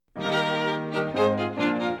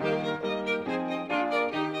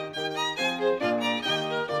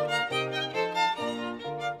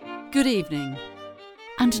Good evening.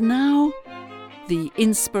 And now, the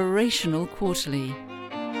Inspirational Quarterly.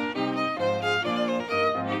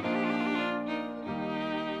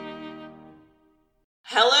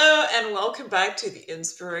 Hello and welcome back to the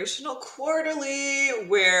Inspirational Quarterly,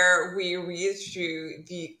 where we read through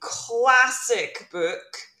the classic book,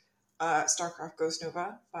 StarCraft Ghost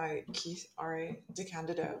Nova by Keith R.A.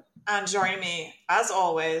 DeCandido. And joining me, as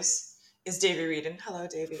always, is Davey Reedon. Hello,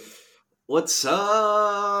 Davey. What's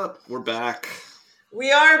up? We're back.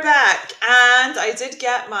 We are back, and I did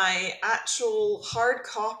get my actual hard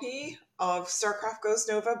copy of StarCraft Ghost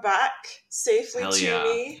Nova back safely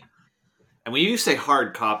me. And when you say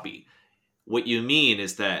hard copy, what you mean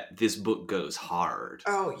is that this book goes hard.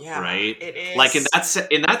 Oh yeah, right? It is. Like in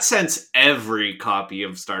that sense, every copy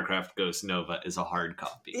of StarCraft Ghost Nova is a hard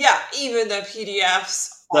copy. Yeah, even the PDFs.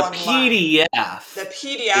 The online. PDF. The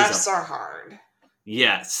PDFs are hard.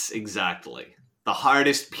 Yes, exactly. The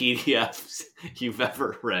hardest PDFs you've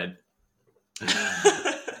ever read. Dear.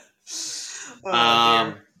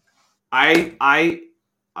 I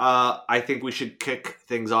think we should kick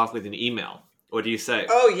things off with an email. What do you say?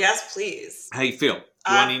 Oh, yes, please. How you feel?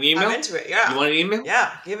 You want an email? I'm into it, yeah. You want an email?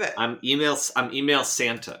 Yeah, give it. I'm email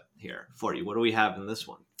Santa here for you. What do we have in this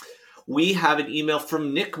one? We have an email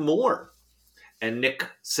from Nick Moore. And Nick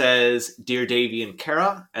says, Dear Davey and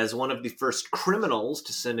Kara, as one of the first criminals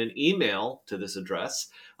to send an email to this address,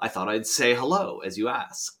 I thought I'd say hello, as you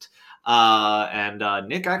asked. And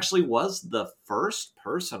Nick actually was the first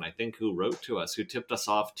person, I think, who wrote to us, who tipped us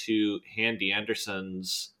off to Handy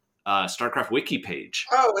Anderson's StarCraft Wiki page.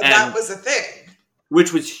 Oh, and that was a thing.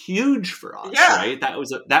 Which was huge for us, yeah. Right? That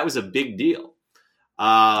was a big deal.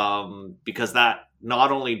 Because that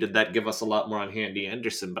not only did that give us a lot more on Handy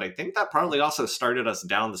Anderson, but I think that probably also started us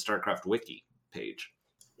down the StarCraft Wiki page.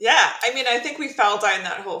 Yeah, I mean, I think we fell down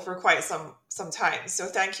that hole for quite some time. So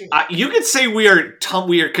thank you. You could say we are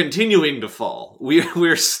continuing to fall.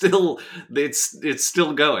 We're still it's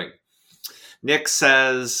still going. Nick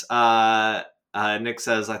says, I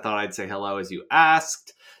thought I'd say hello as you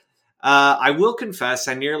asked. I will confess,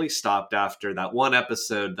 I nearly stopped after that one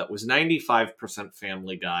episode that was 95%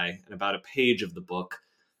 Family Guy and about a page of the book.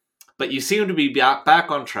 But you seem to be back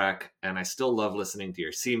on track, and I still love listening to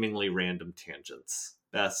your seemingly random tangents.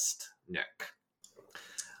 Best, Nick.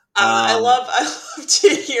 I love to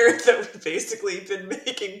hear that we've basically been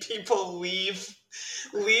making people leave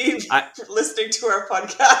listening to our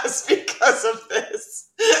podcast because of this.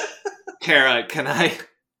 Kara, can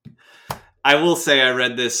I will say I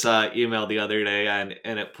read this email the other day, and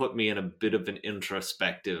it put me in a bit of an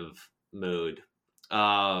introspective mood.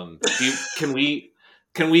 Can we?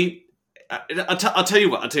 I'll tell you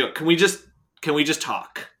what. Can we just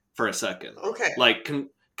talk for a second? Okay. Like, can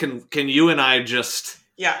you and I just?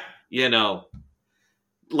 Yeah. You know,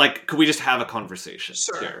 like, could we just have a conversation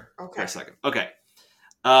here for a second? Okay.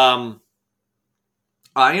 I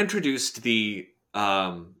introduced the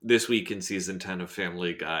This Week in Season 10 of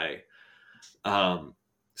Family Guy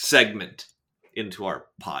segment into our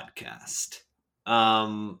podcast.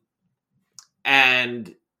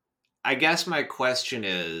 And I guess my question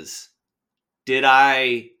is, did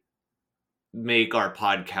I make our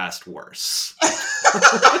podcast worse?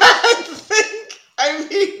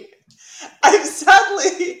 I'm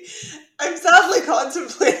sadly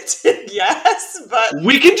contemplating yes, but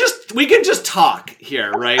we can just talk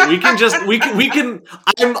here, right? We can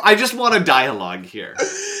I just want a dialogue here.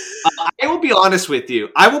 I will be honest with you.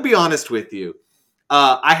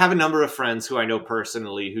 I have a number of friends who I know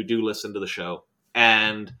personally who do listen to the show.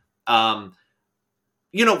 And, from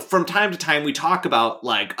time to time we talk about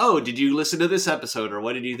like, oh, did you listen to this episode? Or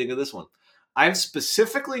what did you think of this one? I've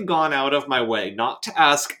specifically gone out of my way not to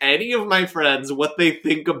ask any of my friends what they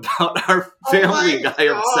think about our Family Guy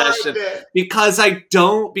obsession because I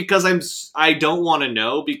don't want to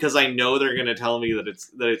know, because I know they're going to tell me that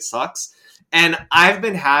it sucks. And I've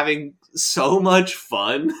been having so much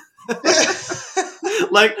fun.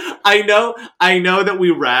 Like, I know that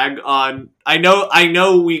we rag on. I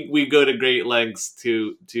know we go to great lengths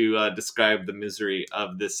to describe the misery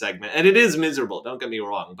of this segment, and it is miserable. Don't get me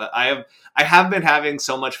wrong, but I have been having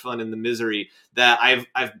so much fun in the misery that I've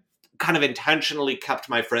kind of intentionally kept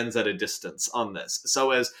my friends at a distance on this, so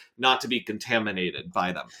as not to be contaminated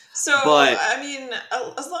by them. So, but I mean,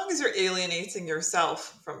 as long as you're alienating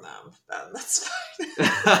yourself from them, then that's fine.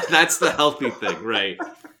 That's the healthy thing, right?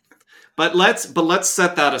 But let's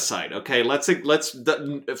set that aside, okay? Let's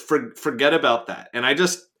forget about that. And I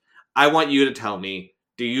want you to tell me: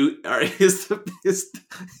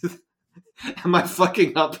 am I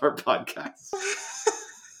fucking up our podcast?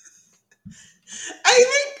 I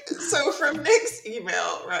think So from Nick's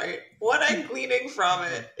email, right, what I'm gleaning from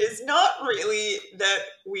it is not really that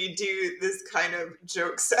we do this kind of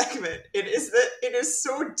joke segment. It is that it is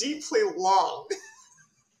so deeply long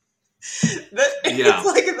that it's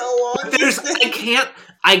like the longest thing.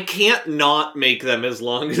 I can't not make them as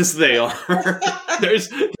long as they are. There's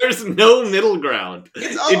no middle ground.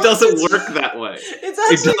 It doesn't work that way. It's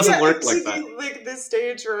actually it doesn't work like that. Like this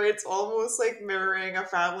stage where it's almost like mirroring a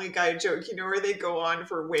Family Guy joke, you know, where they go on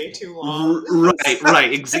for way too long.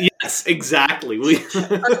 Right. Yes, exactly. We've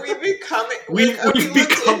become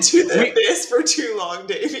into the abyss for too long,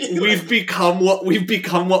 Davey. We've become what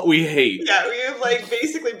we hate. Yeah, we have like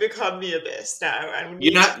basically become the abyss now, and we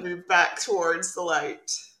need to move back towards the light.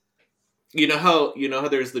 You know how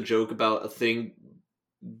there's the joke about a thing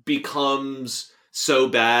becomes so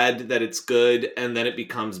bad that it's good, and then it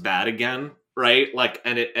becomes bad again, right? Like,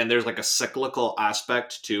 and there's like a cyclical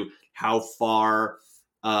aspect to how far,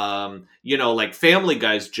 like Family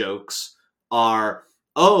Guy's jokes are.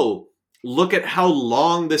 Oh, look at how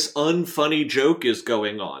long this unfunny joke is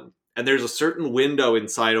going on, and there's a certain window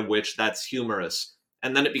inside of which that's humorous,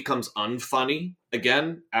 and then it becomes unfunny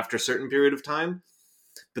again after a certain period of time.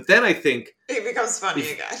 But then I think it becomes funny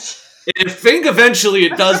again. I think eventually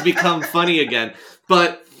it does become funny again,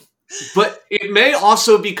 but it may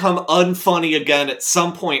also become unfunny again at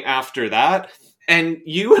some point after that. And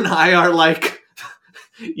you and I are like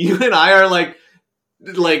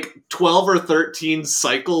 12 or 13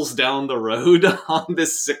 cycles down the road on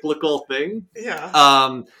this cyclical thing.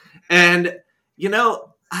 Yeah. And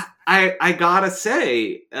I gotta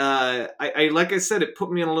say, I like I said, it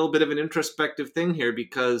put me in a little bit of an introspective thing here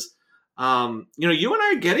because, you and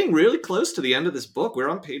I are getting really close to the end of this book. We're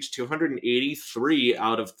on page 283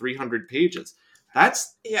 out of 300 pages.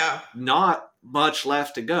 That's not much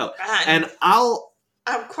left to go. And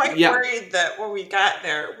I'm quite worried that when we get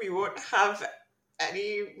there, we won't have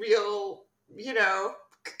any real,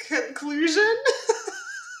 conclusion.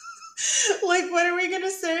 Like, what are we going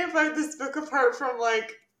to say about this book apart from,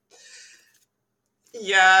 like,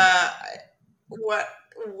 what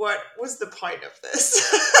was the point of this?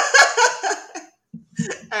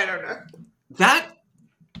 I don't know.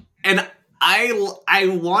 And I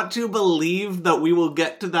want to believe that we will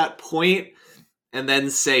get to that point and then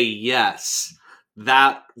say, yes,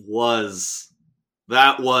 that was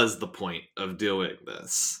the point of doing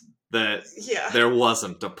this. That there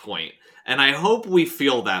wasn't a point. And I hope we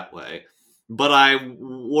feel that way. But I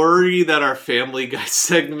worry that our Family Guy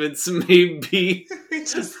segments may be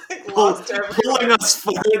just pulling us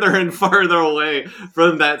farther and farther away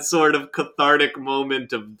from that sort of cathartic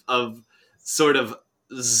moment of sort of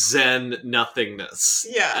Zen nothingness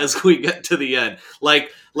as we get to the end.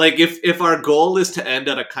 Like if our goal is to end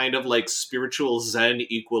at a kind of like spiritual Zen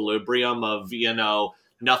equilibrium of,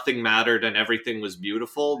 nothing mattered and everything was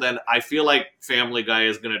beautiful, then I feel like Family Guy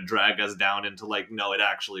is going to drag us down into like, no, it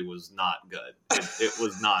actually was not good. It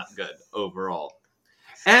was not good overall.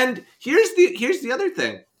 And here's the other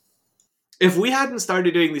thing. If we hadn't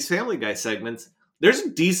started doing these Family Guy segments, there's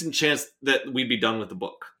a decent chance that we'd be done with the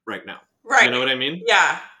book right now. Right. You know what I mean?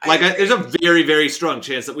 Yeah. There's a very, very strong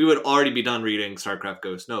chance that we would already be done reading StarCraft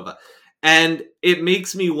Ghost Nova. And it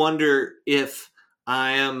makes me wonder if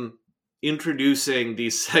I am introducing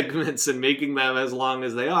these segments and making them as long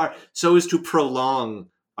as they are so as to prolong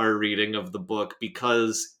our reading of the book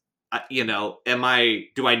because, do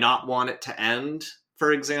I not want it to end,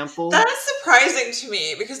 for example? That is surprising to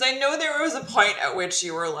me because I know there was a point at which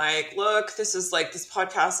you were like, look, this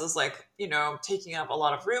podcast is like, taking up a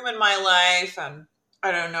lot of room in my life and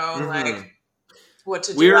I don't know, like what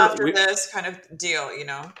to do after this kind of deal,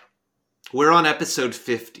 We're on episode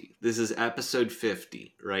 50. This is episode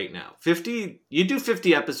 50 right now. 50, you do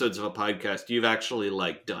 50 episodes of a podcast, you've actually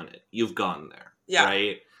done it. You've gone there. Yeah.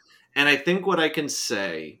 Right? And I think what I can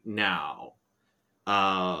say now,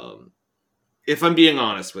 if I'm being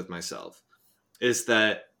honest with myself, is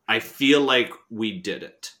that I feel like we did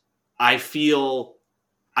it. I feel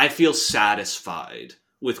satisfied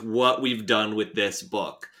with what we've done with this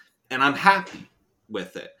book. And I'm happy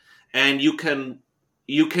with it. And you can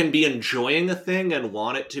be enjoying a thing and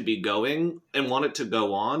want it to be going and want it to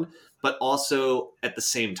go on, but also at the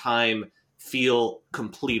same time feel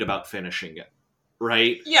complete about finishing it.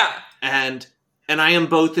 Right? Yeah. And I am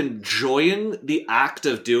both enjoying the act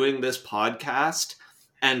of doing this podcast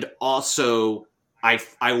and also I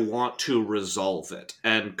want to resolve it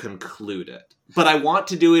and conclude it. But I want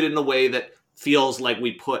to do it in a way that feels like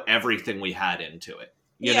we put everything we had into it.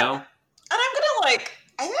 You know? And I'm gonna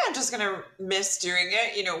I think I'm just gonna miss doing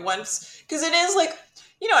it, you know, once, because it is like,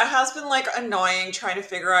 you know, it has been like annoying trying to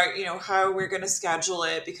figure out, you know, how we're gonna schedule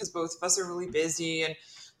it, because both of us are really busy, and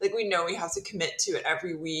like we know we have to commit to it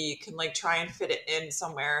every week and like try and fit it in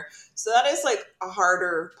somewhere. So that is like a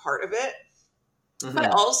harder part of it.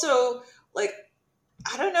 But also, like,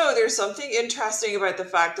 I don't know, there's something interesting about the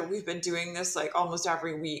fact that we've been doing this like almost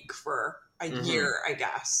every week for a year, I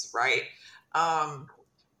guess, right?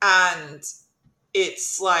 And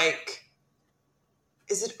it's like,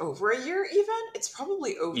 is it over a year even? It's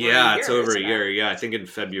probably over a year. It's over a isn't it? year. Yeah, I think in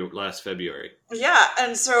last February. Yeah,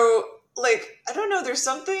 and so like, I don't know, there's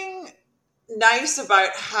something nice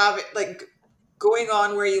about having like going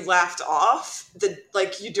on where you left off that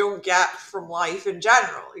like you don't get from life in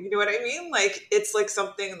general. You know what I mean? Like it's like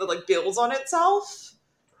something that like builds on itself.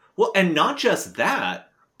 Well, and not just that,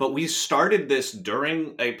 but we started this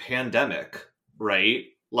during a pandemic, right?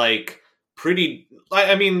 Like pretty,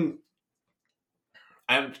 I mean,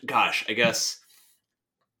 I guess,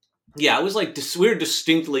 yeah, it was like, we were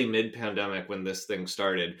distinctly mid-pandemic when this thing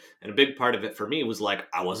started. And a big part of it for me was like,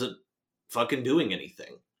 I wasn't fucking doing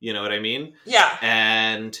anything. You know what I mean? Yeah.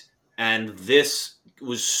 And this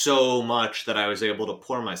was so much that I was able to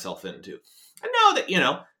pour myself into. And now that, you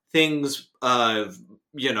know, things,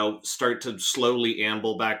 you know, start to slowly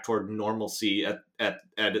amble back toward normalcy at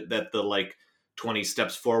the like 20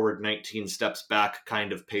 steps forward, 19 steps back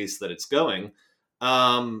kind of pace that it's going.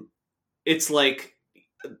 It's like,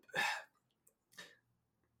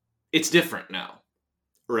 it's different now,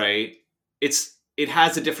 right? It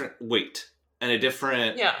has a different weight and a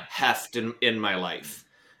different heft in my life.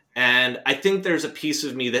 And I think there's a piece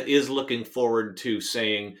of me that is looking forward to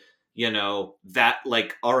saying, you know, that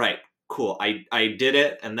like, all right, cool. I did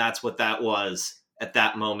it. And that's what that was at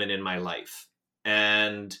that moment in my life.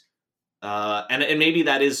 And maybe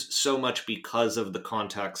that is so much because of the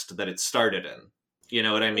context that it started in. You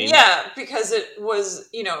know what I mean? Yeah, because it was,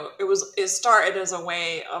 you know, it started as a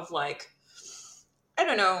way of like, I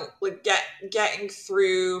don't know, like getting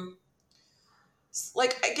through,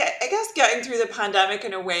 like I guess getting through the pandemic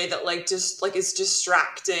in a way that like just like is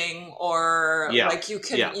distracting, or like you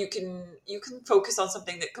can focus on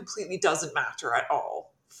something that completely doesn't matter at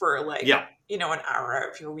all for like you know, an hour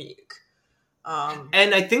out of your week.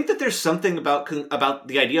 And I think that there's something about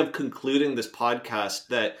the idea of concluding this podcast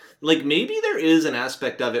that, like, maybe there is an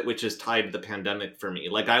aspect of it which is tied to the pandemic for me.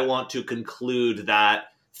 Like, I want to conclude that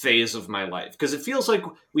phase of my life because it feels like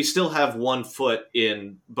we still have one foot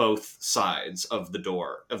in both sides of the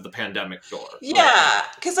door, of the pandemic door. Yeah,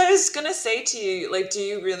 because I was going to say to you, like, do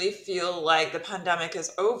you really feel like the pandemic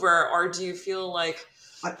is over, or do you feel like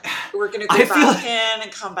we're going to go back in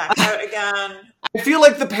and come back out again? I feel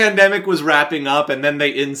like the pandemic was wrapping up, and then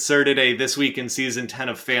they inserted a This Week in Season 10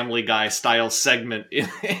 of Family Guy style segment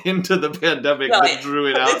into the pandemic that drew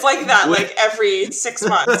it out. It's like that, like every 6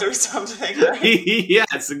 months or something. Right?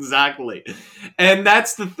 Yes, exactly. And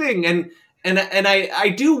that's the thing. And I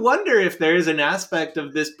do wonder if there is an aspect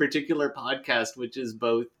of this particular podcast which is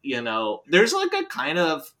both, you know, there's like a kind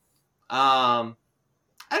of I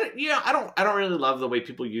don't really love the way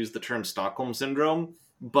people use the term Stockholm Syndrome,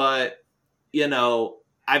 but you know,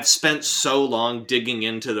 I've spent so long digging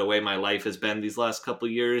into the way my life has been these last couple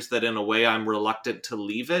of years that in a way I'm reluctant to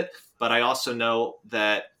leave it. But I also know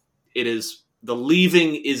that the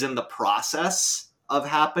leaving is in the process of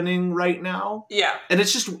happening right now. Yeah. And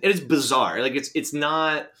it is bizarre. Like it's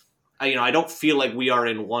not, you know, I don't feel like we are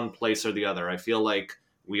in one place or the other. I feel like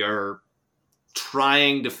we are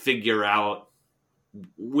trying to figure out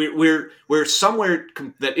we're somewhere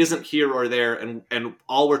that isn't here or there, and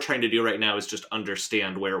all we're trying to do right now is just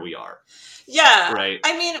understand where we are. Yeah. Right.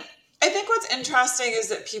 I mean, I think what's interesting is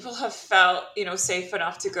that people have felt, you know, safe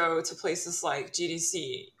enough to go to places like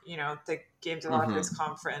GDC, you know, the Game Developers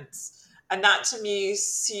Conference. And that to me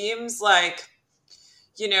seems like,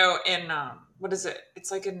 you know, in what is it?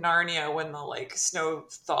 It's like in Narnia when the like snow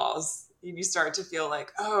thaws. You start to feel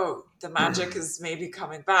like, oh, the magic is maybe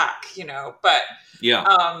coming back, you know, but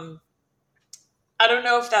I don't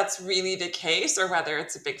know if that's really the case or whether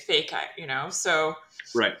it's a big fake out, you know? So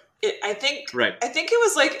I think it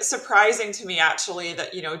was like surprising to me actually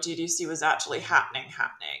that, you know, GDC was actually happening.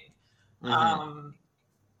 And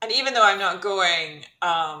even though I'm not going,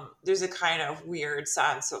 there's a kind of weird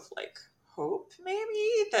sense of like hope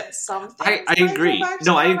maybe that something. I agree.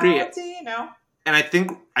 No, I agree. You know? And I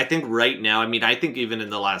think right now, I mean, I think even in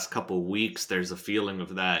the last couple of weeks, there's a feeling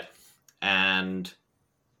of that. And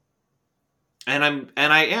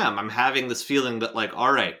I'm having this feeling that like,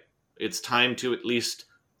 all right, it's time to at least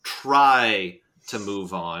try to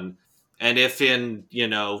move on. And if in,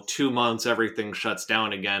 2 months everything shuts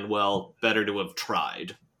down again, well, better to have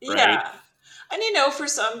tried, right? Yeah. And for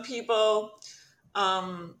some people,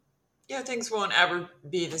 things won't ever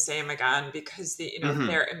be the same again because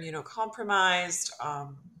they're immunocompromised.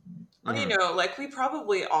 And we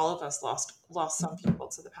probably all of us lost some people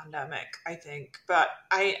to the pandemic, I think. But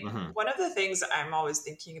one of the things I'm always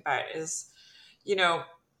thinking about is,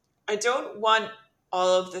 I don't want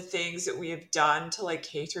all of the things that we have done to like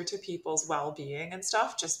cater to people's well-being and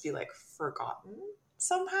stuff just be like forgotten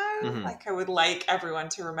somehow. Like I would like everyone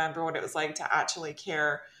to remember what it was like to actually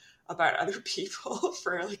care about other people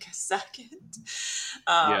for like a second.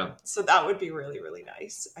 So that would be really, really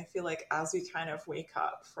nice. I feel like as we kind of wake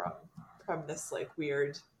up from this like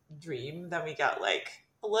weird dream, then we get like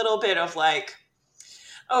a little bit of like,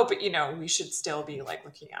 oh, but we should still be like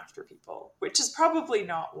looking after people, which is probably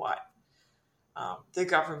not what the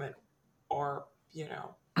government or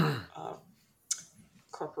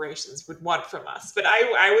corporations would want from us. But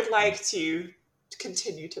I would like to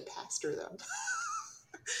continue to pester them.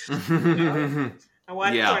 I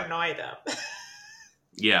want to annoy them.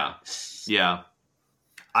 Yeah.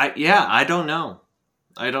 I don't know.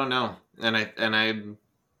 And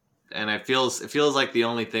it feels like the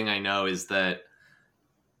only thing I know is that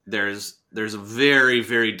there's a very,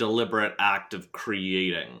 very deliberate act of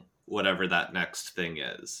creating whatever that next thing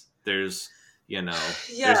is. There's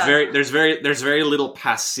very little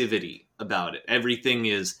passivity about it. Everything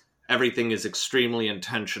is extremely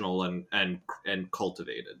intentional and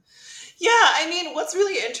cultivated. Yeah, I mean, what's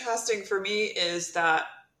really interesting for me is that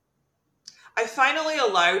I finally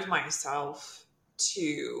allowed myself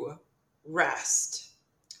to rest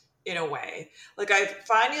in a way. Like I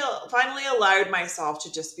finally allowed myself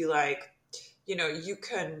to just be like, you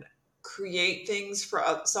can create things for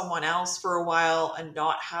someone else for a while and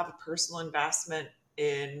not have a personal investment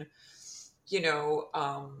in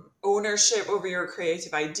ownership over your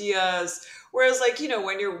creative ideas. Whereas like,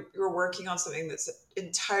 when you're working on something that's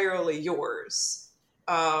entirely yours,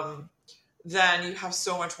 then you have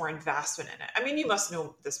so much more investment in it. I mean, you must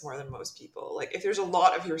know this more than most people. Like if there's a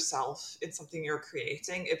lot of yourself in something you're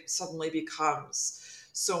creating, it suddenly becomes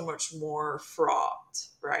so much more fraught,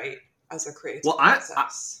 right? As a creative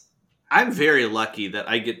process. I'm very lucky that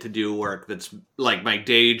I get to do work that's like my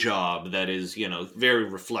day job that is, very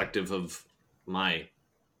reflective of my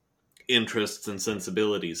interests and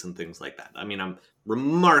sensibilities and things like that. I mean, I'm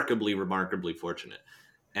remarkably, remarkably fortunate.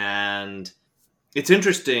 And it's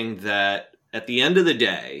interesting that at the end of the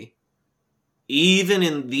day, even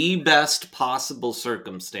in the best possible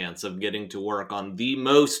circumstance of getting to work on the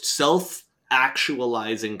most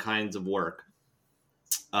self-actualizing kinds of work,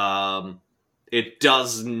 it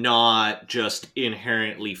does not just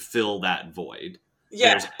inherently fill that void.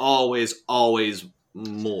 Yeah. There's always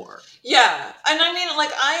more. Yeah. And I mean,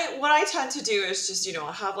 like what I tend to do is just,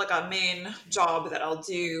 have like a main job that I'll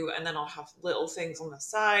do, and then I'll have little things on the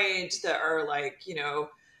side that are like,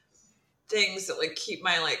 things that like keep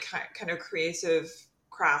my like kind of creative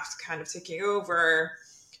craft kind of ticking over.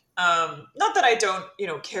 Not that I don't,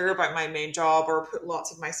 care about my main job or put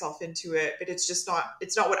lots of myself into it, but it's not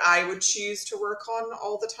what I would choose to work on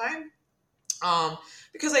all the time.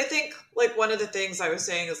 Because I think like one of the things I was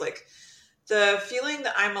saying is like the feeling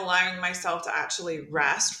that I'm allowing myself to actually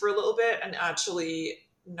rest for a little bit and actually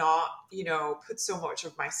not, put so much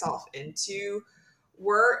of myself into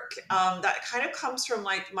work. That kind of comes from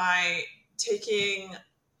like my taking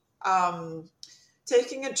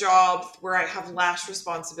a job where I have less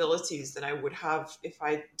responsibilities than I would have if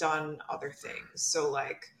I'd done other things. So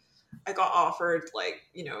like I got offered like,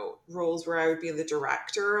 roles where I would be the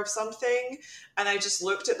director of something. And I just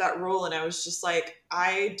looked at that role and I was just like,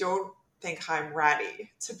 I don't think I'm ready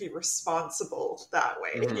to be responsible that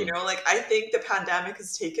way. Mm-hmm. Like I think the pandemic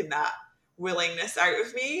has taken that willingness out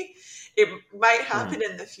of me. It might happen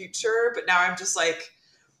in the future, but now I'm just like,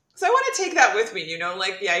 so I want to take that with me,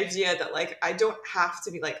 like the idea that like, I don't have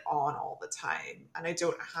to be like on all the time, and I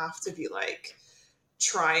don't have to be like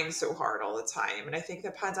trying so hard all the time. And I think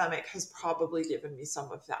the pandemic has probably given me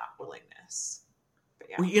some of that willingness. But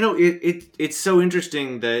yeah. Well, it's so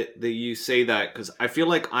interesting that you say that, because I feel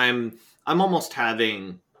like I'm almost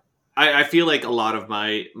having, I feel like a lot of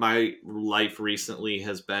my life recently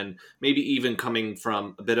has been maybe even coming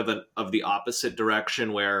from a bit of the opposite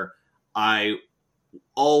direction, where I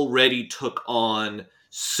already took on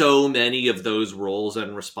so many of those roles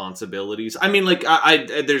and responsibilities. I mean, like I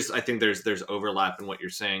think there's overlap in what you're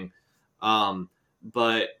saying,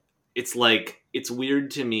 but it's like it's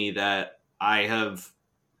weird to me that I have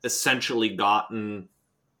essentially gotten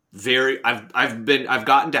I've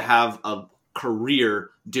gotten to have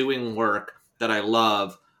career doing work that I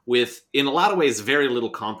love with, in a lot of ways, very little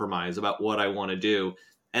compromise about what I want to do.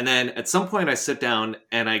 And then at some point I sit down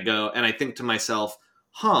and I go and I think to myself,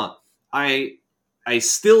 I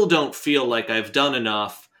still don't feel like I've done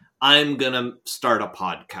enough. I'm going to start a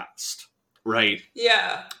podcast, right?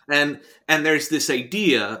 Yeah. And there's this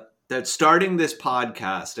idea that starting this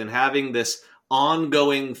podcast and having this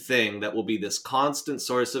ongoing thing that will be this constant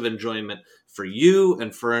source of enjoyment for you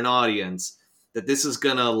and for an audience, that this is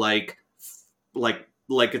going to like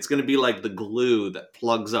it's going to be like the glue that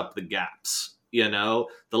plugs up the gaps, you know,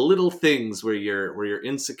 the little things where your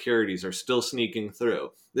insecurities are still sneaking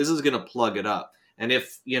through. This is going to plug it up. And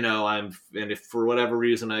if, you know, if for whatever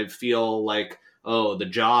reason I feel like, oh,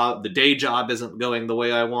 the day job isn't going the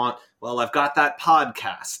way I want, well, I've got that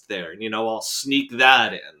podcast there, and, you know, I'll sneak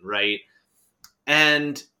that in, right?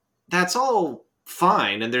 And that's all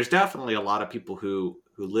fine. And there's definitely a lot of people who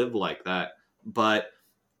live like that. But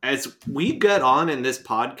as we get on in this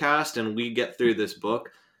podcast and we get through this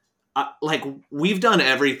book, like, we've done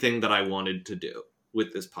everything that I wanted to do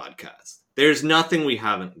with this podcast. There's nothing we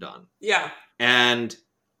haven't done. Yeah. And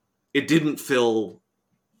it didn't fill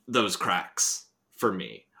those cracks for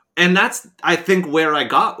me. And that's, I think, where I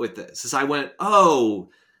got with this, is I went, oh,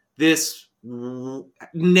 this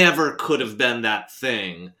never could have been that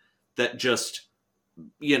thing that just,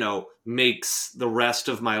 you know, makes the rest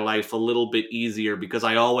of my life a little bit easier, because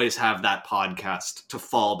I always have that podcast to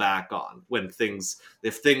fall back on when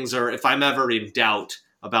if I'm ever in doubt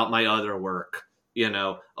about my other work, you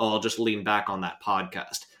know, I'll just lean back on that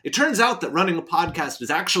podcast. It turns out that running a podcast is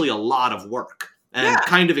actually a lot of work and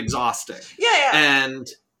kind of exhausting.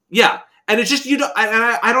 And it's just, you know,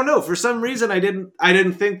 I don't know, for some reason I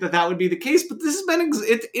didn't think that would be the case, but this has been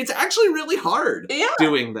it's actually really hard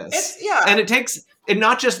doing this. And it takes, and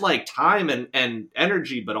not just like time and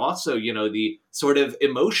energy, but also, you know, the sort of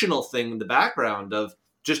emotional thing in the background of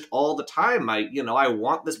just all the time I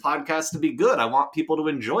want this podcast to be good. I want people to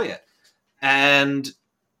enjoy it.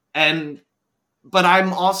 But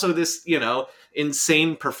I'm also this, you know,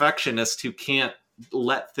 insane perfectionist who can't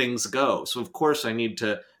let things go. So of course I need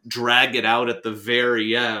to drag it out at the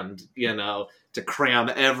very end, you know, to cram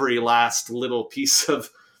every last little piece of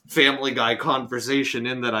Family Guy conversation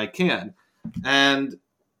in that I can. And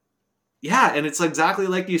it's exactly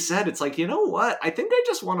like you said. It's like, you know what? I think I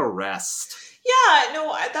just want to rest. Yeah,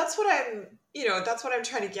 no, that's what I'm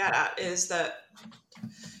trying to get at, is that,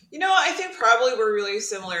 you know, I think probably we're really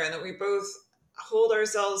similar in that we both hold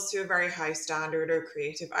ourselves to a very high standard of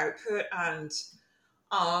creative output, and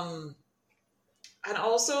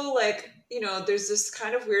also, like, you know, there's this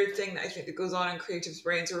kind of weird thing that I think that goes on in creatives'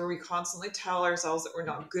 brains where we constantly tell ourselves that we're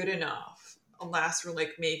not good enough unless we're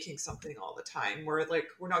like making something all the time. We're like,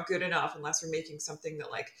 we're not good enough unless we're making something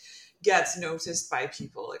that like gets noticed by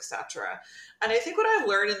people, etc. And I think what I've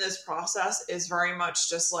learned in this process is very much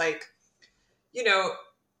just like, you know,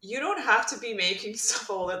 you don't have to be making stuff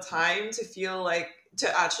all the time to feel like,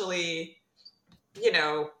 to actually, you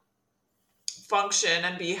know, function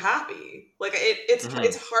and be happy. Like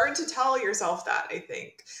it's hard to tell yourself that, I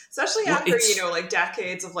think, especially after, you know, like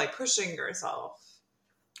decades of like pushing yourself.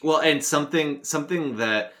 Well, and something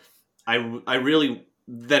that I really,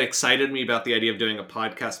 that excited me about the idea of doing a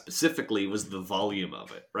podcast specifically was the volume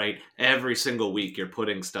of it, right? Every single week you're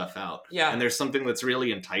putting stuff out. Yeah. And there's something that's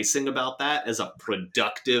really enticing about that as a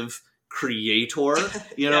productive creator.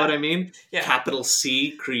 You know what I mean? Yeah. Capital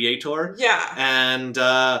C, creator. Yeah. And,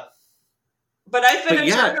 but I've been a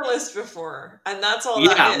journalist before, and that's all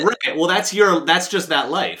that is. Right. Well, that's just that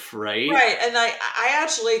life, right? Right. And I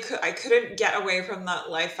actually couldn't get away from that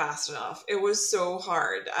life fast enough. It was so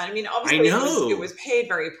hard. I mean, obviously it was paid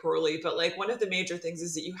very poorly, but like one of the major things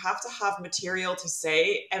is that you have to have material to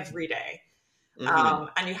say every day.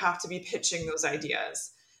 And you have to be pitching those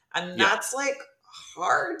ideas. And that's like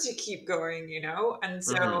hard to keep going, you know? And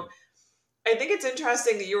so I think it's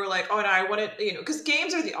interesting that you were like, oh no, I want to, you know, because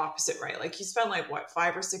games are the opposite, right? Like you spend like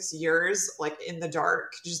 5 or 6 years like in the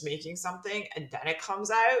dark just making something, and then it comes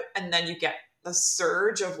out, and then you get the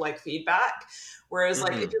surge of like feedback. Whereas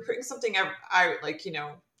like if you're putting something out like, you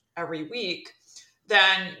know, every week,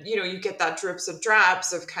 then, you know, you get that drips and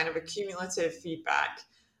drabs of kind of accumulative feedback.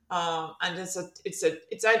 And it's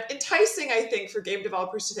enticing, I think, for game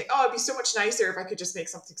developers to think, oh, it'd be so much nicer if I could just make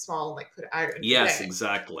something small and like put it out. Yes,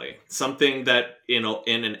 exactly. Something that, you know,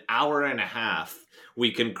 in an hour and a half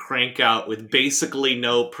we can crank out with basically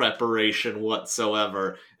no preparation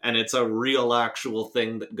whatsoever, and it's a real actual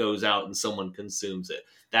thing that goes out and someone consumes it.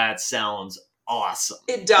 That sounds awesome.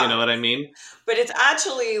 It does. You know what I mean? But it's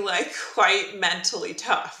actually like quite mentally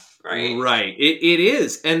tough. right? Right. It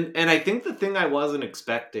is. And I think the thing I wasn't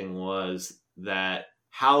expecting was that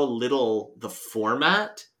how little the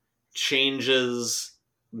format changes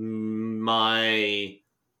my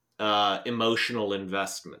emotional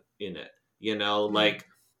investment in it. You know, like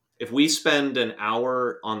if we spend an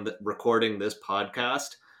hour on recording this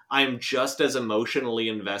podcast, I'm just as emotionally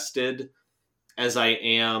invested as I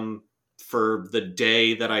am for the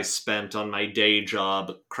day that I spent on my day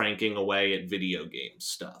job cranking away at video game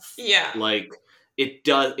stuff. Yeah. Like it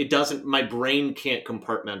doesn't, my brain can't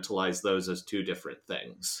compartmentalize those as two different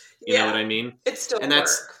things. You know what I mean? It's still And work.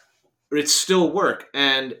 it's still work.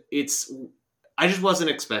 And I just wasn't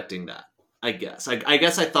expecting that. I guess. I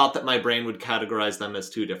guess I thought that my brain would categorize them as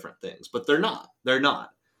two different things, but they're not. They're not.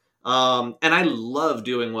 And I love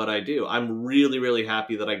doing what I do. I'm really, really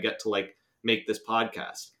happy that I get to like make this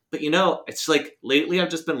podcast. But you know, it's like lately I've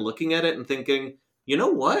just been looking at it and thinking, you know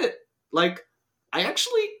what? Like, I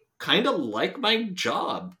actually kind of like my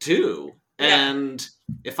job too. Yeah. And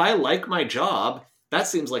if I like my job, that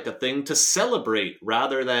seems like a thing to celebrate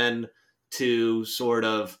rather than to sort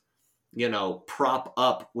of, you know, prop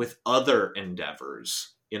up with other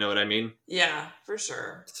endeavors. You know what I mean? Yeah, for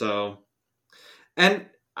sure. So, and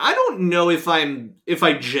I don't know if I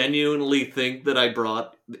genuinely think that I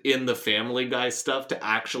brought in the Family Guy stuff to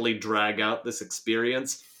actually drag out this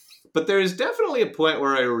experience, but there's definitely a point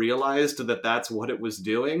where I realized that that's what it was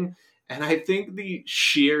doing, and I think the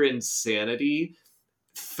sheer insanity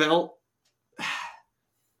felt,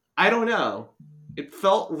 I don't know, it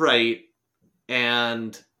felt right,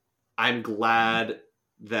 and I'm glad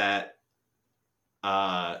that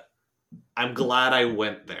I'm glad I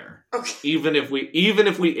went there. Okay. Even if we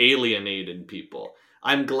alienated people.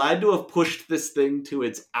 I'm glad to have pushed this thing to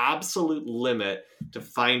its absolute limit to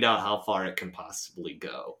find out how far it can possibly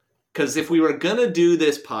go. Because if we were going to do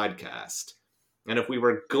this podcast, and if we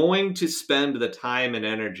were going to spend the time and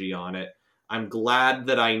energy on it, I'm glad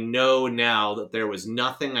that I know now that there was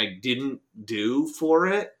nothing I didn't do for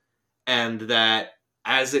it, and that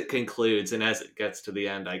as it concludes and as it gets to the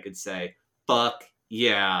end, I could say, fuck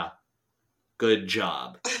yeah, good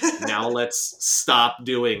job. Now let's stop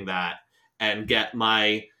doing that and get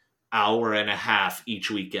my hour and a half each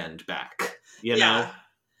weekend back. You know?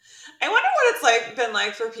 I wonder what it's been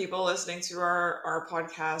like for people listening to our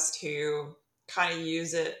podcast who kind of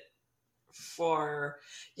use it for,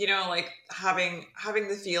 you know, like having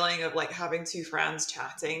the feeling of like having two friends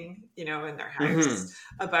chatting, you know, in their house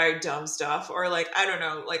about dumb stuff, or like, I don't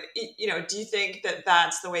know, like, you know, do you think that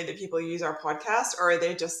that's the way that people use our podcast, or are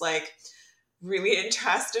they just like really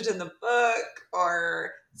interested in the book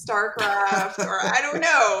or StarCraft, or I don't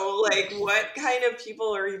know, like what kind of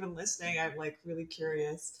people are even listening? I'm like really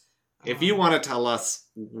curious. If you want to tell us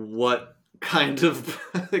what kind of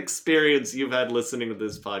experience you've had listening to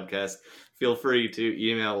this podcast, feel free to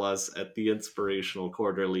email us at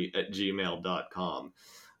theinspirationalquarterly@gmail.com.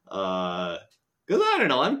 Because I don't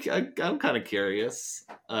know, I'm kind of curious.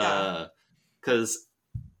 Because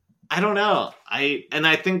I don't know. I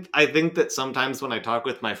think that sometimes when I talk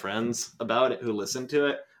with my friends about it who listen to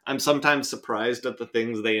it, I'm sometimes surprised at the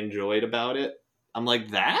things they enjoyed about it. I'm like,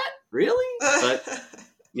 that? Really? But,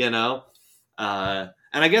 you know, and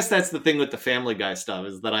I guess that's the thing with the Family Guy stuff,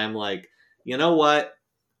 is that I'm like, you know what?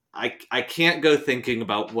 I can't go thinking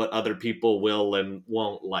about what other people will and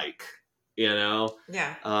won't like, you know?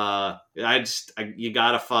 Yeah. You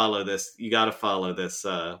gotta follow this. You gotta follow this,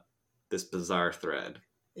 this bizarre thread.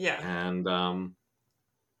 Yeah. And,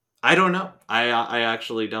 I don't know. I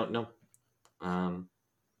actually don't know.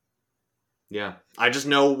 Yeah. I just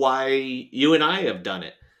know why you and I have done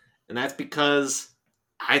it. And that's because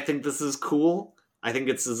I think this is cool. I think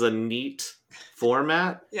this is a neat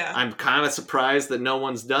format. Yeah. I'm kind of surprised that no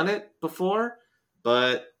one's done it before,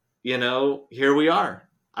 but you know, here we are.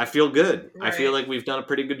 I feel good. Right. I feel like we've done a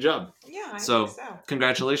pretty good job. Yeah, I think so.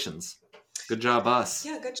 Congratulations. Good job, us.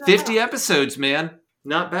 Yeah, good job. 50 episodes, man.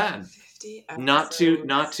 Not bad. 50 episodes.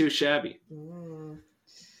 Not too shabby.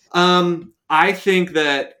 I think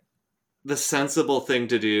that the sensible thing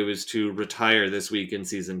to do is to retire this week in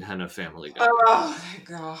season 10 of Family Guy. Oh my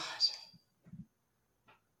god.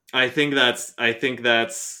 I think that's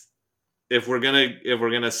if we're gonna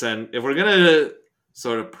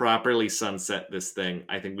sort of properly sunset this thing,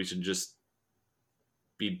 I think we should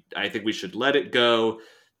let it go.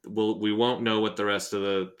 We won't know what the rest of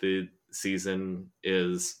the season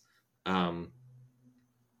is.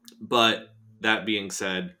 But that being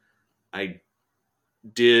said, I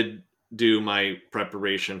did do my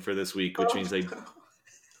preparation for this week, which means I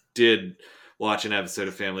did watch an episode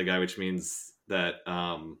of Family Guy, which means that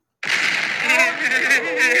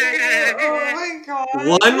Oh my god.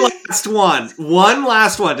 One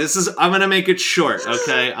last one. I'm gonna make it short,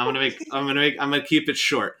 okay? I'm gonna keep it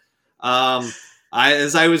short.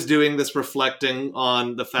 As I was doing this, reflecting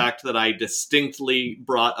on the fact that I distinctly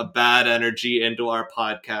brought a bad energy into our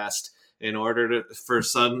podcast in order for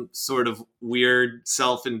some sort of weird,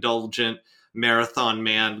 self-indulgent marathon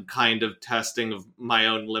man kind of testing of my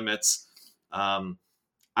own limits.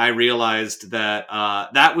 I realized that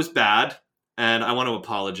that was bad, and I want to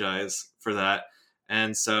apologize for that.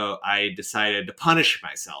 And so I decided to punish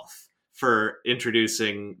myself for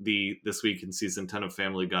introducing the This Week in Season 10 of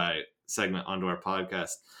Family Guy segment onto our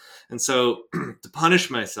podcast. And so to punish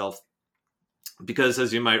myself, because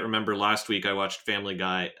as you might remember, last week I watched Family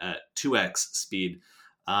Guy at 2x speed.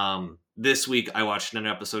 This week I watched an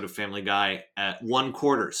episode of Family Guy at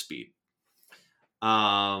 1/4 speed.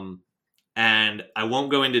 And I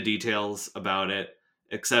won't go into details about it,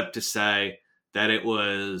 except to say that it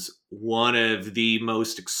was one of the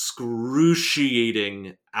most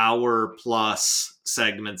excruciating hour-plus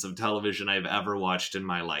segments of television I've ever watched in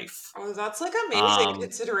my life. Oh, that's like amazing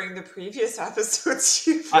considering the previous episodes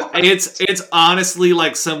you've watched. It's honestly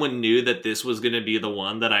like someone knew that this was going to be the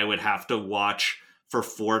one that I would have to watch for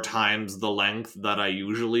 4 times the length that I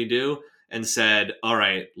usually do, and said, all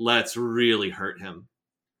right, let's really hurt him.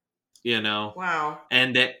 You know? Wow.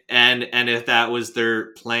 And if that was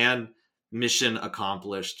their plan, mission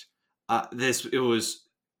accomplished.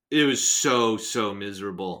 It was so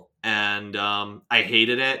miserable, and I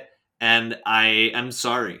hated it, and I am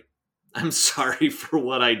sorry. I'm sorry for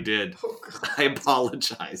what I did. Oh, God. I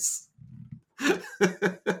apologize.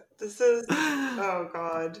 Oh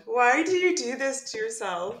God. Why do you do this to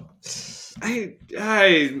yourself?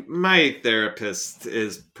 My therapist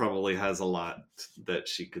probably has a lot that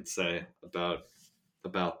she could say about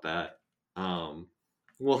that.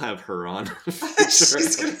 We'll have her on.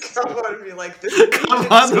 She's gonna come on and be like, "This come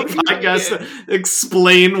on the podcast,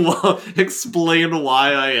 explain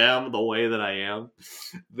why I am the way that I am."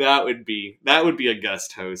 That would be a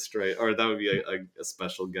guest host, right? Or that would be a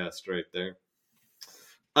special guest right there.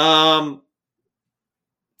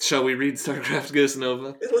 Shall we read StarCraft Ghost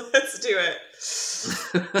Nova? Let's do it.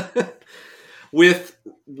 With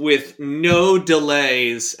no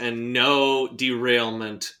delays and no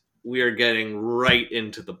derailment, we are getting right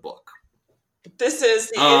into the book. This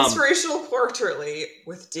is the Inspirational Quarterly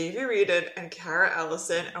with Davey Reedon and Kara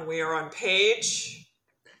Ellison, and we are on page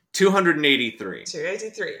 283.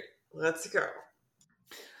 283. Let's go.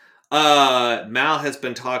 Mal has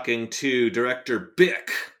been talking to director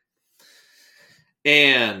Bick,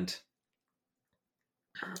 and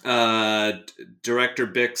director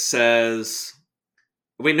Bick says,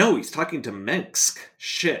 wait, no, he's talking to Mengsk.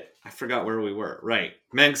 Shit, I forgot where we were. Right,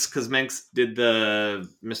 Mengsk, because Mengsk did the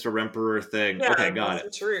Mr. Emperor thing. Yeah, okay, got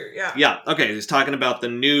it. True, yeah. Yeah, okay, he's talking about the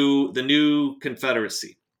new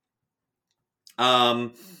Confederacy.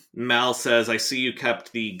 Mal says, I see you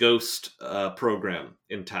kept the Ghost program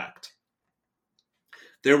intact.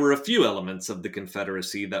 There were a few elements of the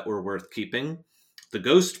Confederacy that were worth keeping. The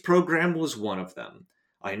Ghost program was one of them.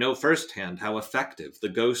 I know firsthand how effective the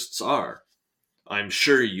Ghosts are. I'm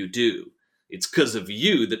sure you do. It's 'cause of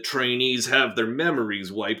you that trainees have their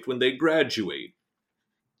memories wiped when they graduate.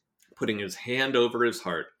 Putting his hand over his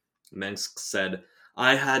heart, Mengsk said,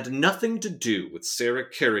 I had nothing to do with Sarah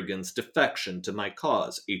Kerrigan's defection to my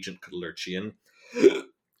cause, Agent Kalerchian.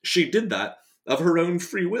 She did that of her own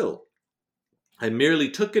free will. I merely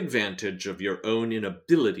took advantage of your own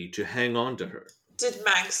inability to hang on to her. Did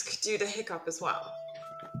Mengsk do the hiccup as well?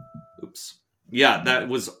 Oops. Yeah, that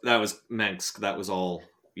was Mengsk. That was all.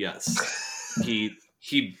 Yes. He's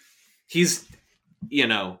he's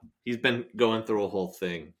been going through a whole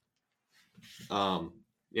thing. What's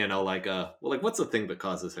the thing that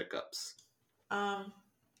causes hiccups? I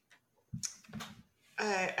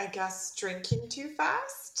guess drinking too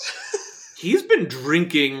fast. He's been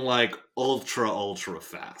drinking like ultra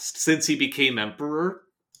fast since he became emperor.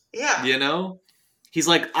 Yeah. You know? He's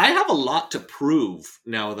like, I have a lot to prove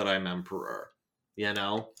now that I'm emperor. You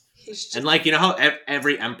know? And like, you know how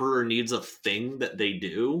every emperor needs a thing that they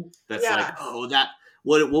do? That's like, oh, that...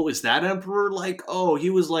 What was that emperor like? Oh, he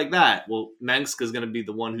was like that. Well, Mengsk is going to be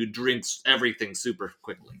the one who drinks everything super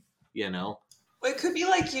quickly, you know? Well, it could be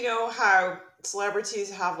like, you know, how celebrities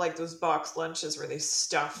have like those box lunches where they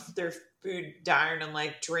stuff their food down and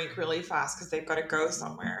like drink really fast because they've got to go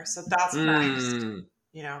somewhere. So that's Mengsk,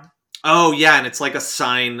 you know? Oh, yeah, and it's like a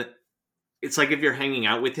sign. It's like if you're hanging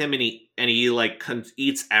out with him and he like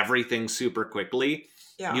eats everything super quickly,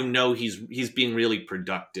 you know he's being really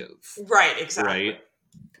productive. Right, exactly. Right?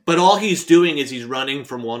 But all he's doing is he's running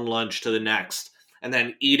from one lunch to the next and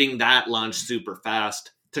then eating that lunch super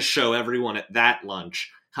fast to show everyone at that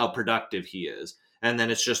lunch how productive he is. And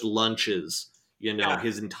then it's just lunches.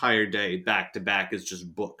 His entire day back to back is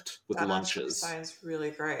just booked with that lunches. That sounds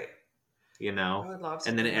really great. I would love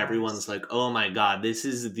and then everyone's like, oh my God, this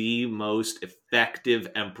is the most effective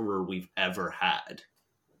emperor we've ever had.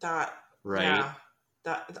 Right?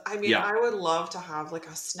 Yeah. I would love to have like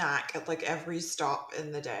a snack at like every stop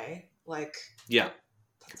in the day. Like, yeah.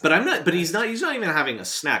 But he's not even having a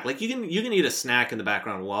snack. Like you can eat a snack in the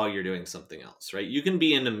background while you're doing something else, right? You can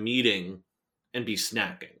be in a meeting and be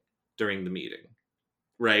snacking during the meeting,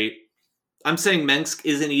 right? I'm saying Mengsk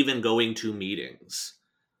isn't even going to meetings.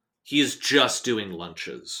 He is just doing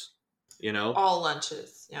lunches, all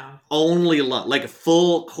lunches. Yeah. Only lunch, like a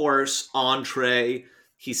full course entree.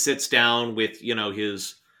 He sits down with,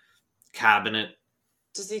 his cabinet.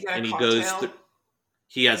 Does he get a cocktail?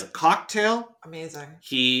 He has a cocktail. Amazing.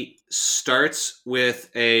 He starts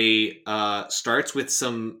with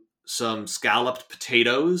some scalloped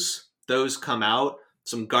potatoes. Those come out.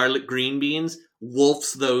 Some garlic green beans.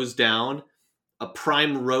 Wolfs those down. A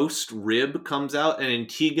prime roast rib comes out. A whole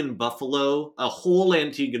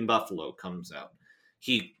Antiguan buffalo comes out.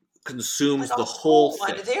 He consumes the whole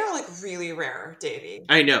thing. They are like really rare, Davey.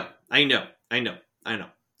 I know.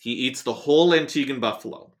 He eats the whole Antiguan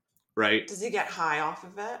buffalo, right? Does he get high off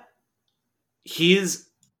of it? He's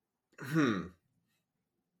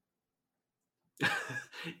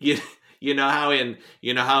you know how in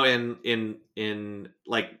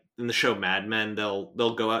like in the show Mad Men,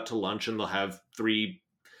 they'll go out to lunch and they'll have 3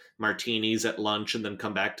 martinis at lunch and then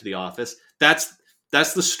come back to the office. That's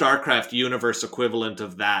the StarCraft universe equivalent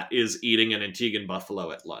of that, is eating an Antiguan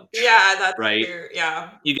buffalo at lunch. Yeah, that's right. True.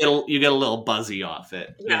 Yeah, you get a little buzzy off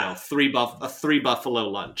it. Yeah. A 3 buffalo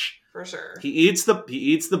lunch for sure. He eats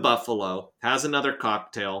the buffalo, has another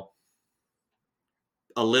cocktail,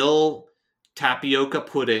 a little tapioca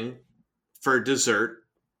pudding for dessert.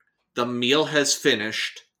 The meal has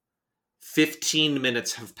finished. 15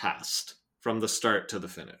 minutes have passed from the start to the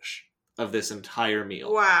finish of this entire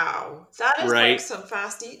meal. Wow. That is right? Like some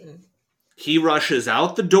fast eating. He rushes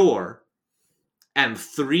out the door, and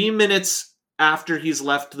 3 minutes after he's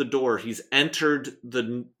left the door, he's entered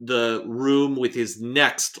the room with his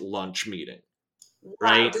next lunch meeting. Wow,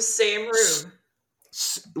 right? The same room.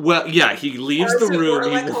 Well, yeah, he leaves the room. Or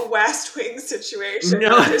like a West Wing situation.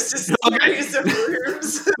 No, there's just a series of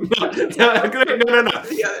rooms. No.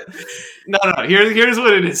 Here's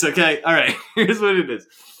what it is. Okay, all right. Here's what it is.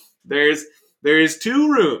 There's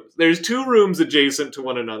 2 rooms. There's 2 rooms adjacent to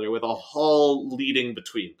one another with a hall leading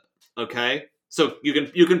between them. Okay, so you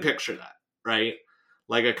can picture that, right?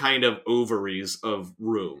 Like a kind of ovaries of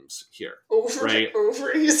rooms here, right?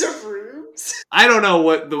 Ovaries of rooms. I don't know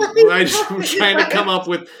what I'm trying to come up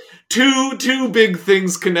with two big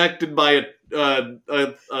things connected by a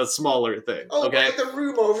smaller thing. Oh, okay, like the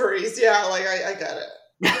room ovaries. Yeah, like I get it.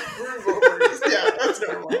 Room ovaries. Yeah, that's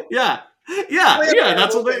normal. Yeah.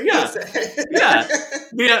 That's what they.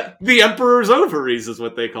 Yeah. The emperor's ovaries is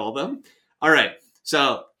what they call them. All right.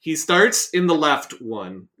 So he starts in the left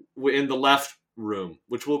room,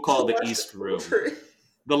 which we'll call the east room.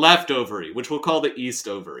 The left ovary, which we'll call the east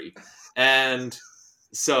ovary. And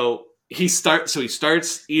so he starts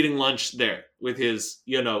eating lunch there with his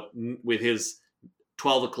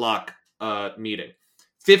 12 o'clock meeting.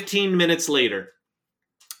 15 minutes later,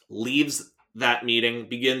 leaves that meeting,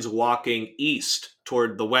 begins walking east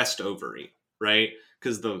toward the west ovary, right?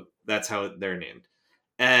 Because that's how they're named.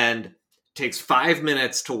 And takes 5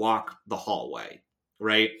 minutes to walk the hallway,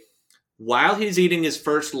 right? While he's eating his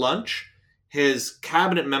first lunch, his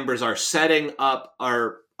cabinet members are setting up,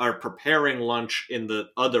 are preparing lunch in the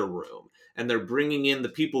other room, and they're bringing in the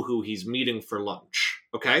people who he's meeting for lunch.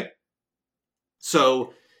 Okay?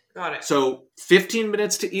 So, got it. So 15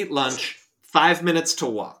 minutes to eat lunch, 5 minutes to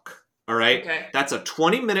walk. All right? Okay. That's a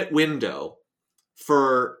 20-minute window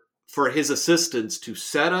for his assistants to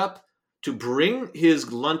set up, to bring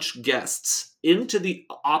his lunch guests into the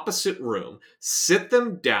opposite room, sit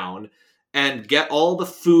them down, and get all the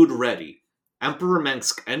food ready. Emperor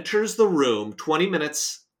Mengsk enters the room 20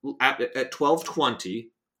 minutes at 12:20,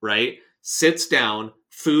 right? Sits down,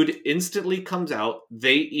 food instantly comes out.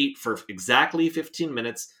 They eat for exactly 15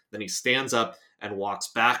 minutes. Then he stands up and walks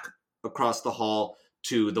back across the hall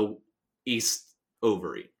to the east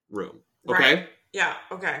ovary room. Okay? Right. Yeah,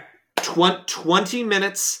 okay. 20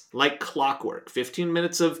 minutes like clockwork. 15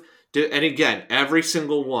 minutes of... And again, every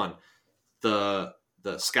single one. The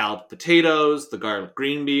scalloped potatoes, the garlic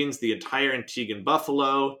green beans, the entire Antiguan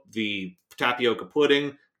buffalo, the tapioca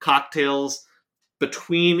pudding, cocktails,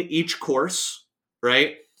 between each course,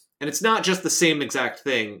 right? And it's not just the same exact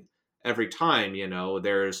thing every time, you know.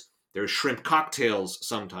 There's shrimp cocktails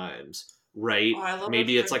sometimes, right? Oh, I love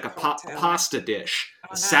Maybe a it's like shrimp a cocktail. pasta dish, Oh,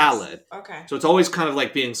 a nice. salad. Okay. So it's always kind of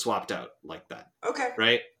like being swapped out like that, Okay.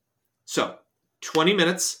 right? So 20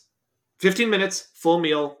 minutes, 15 minutes, full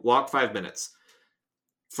meal, walk 5 minutes.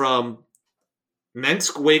 From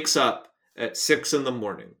Mengsk wakes up at 6 in the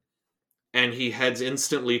morning and he heads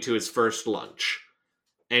instantly to his first lunch.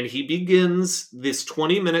 And he begins this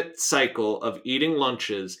 20-minute cycle of eating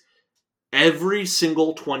lunches every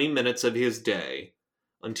single 20 minutes of his day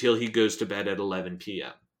until he goes to bed at 11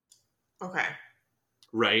 p.m. Okay.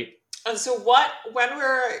 Right? And so when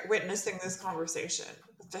we're witnessing this conversation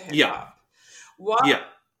with the hiccup, what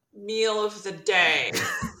meal of the day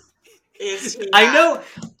is he at?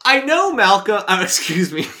 I know Malcolm,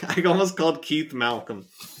 excuse me, I almost called Keith Malcolm.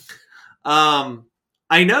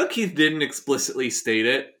 I know Keith didn't explicitly state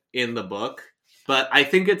it in the book, but I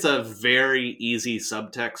think it's a very easy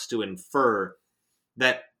subtext to infer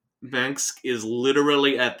that Mengsk is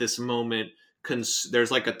literally at this moment,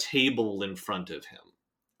 there's like a table in front of him,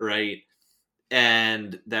 right?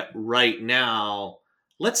 And that right now,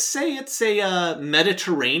 let's say it's a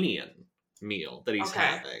Mediterranean meal that he's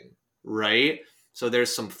having, right? So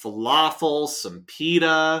there's some falafel, some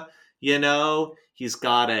pita, you know. He's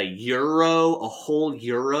got a whole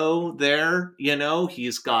euro there, you know.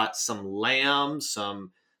 He's got some lamb,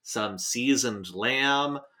 some seasoned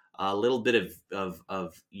lamb, a little bit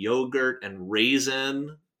of yogurt and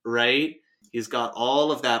raisin, right? He's got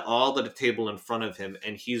all of that all at a table in front of him,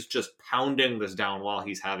 and he's just pounding this down while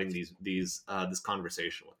he's having this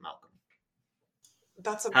conversation with Malcolm.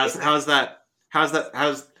 That's amazing.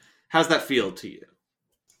 How's that feel to you?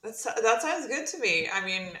 That sounds good to me. I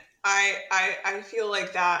mean, I feel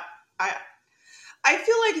like that. I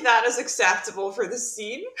feel like that is acceptable for the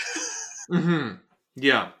scene. Mm-hmm.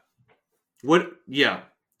 Yeah. What? Yeah.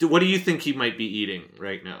 What do you think he might be eating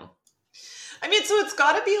right now? I mean, so it's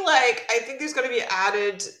got to be like, I think there's got to be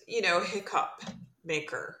added, you know, hiccup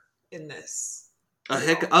maker in this. A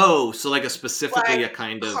hiccup? Oh, so like specifically like a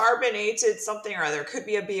kind of carbonated something or other. Could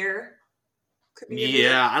be a beer.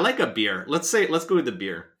 Yeah, I like a beer. Let's go with the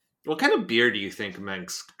beer. What kind of beer do you think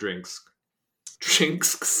Mengsk drinks?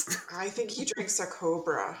 I think he drinks a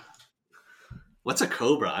Cobra. What's a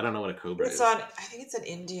Cobra? I don't know what a Cobra is. I think it's an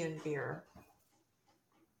Indian beer.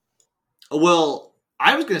 Well,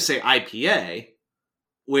 I was going to say IPA,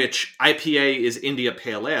 which IPA is India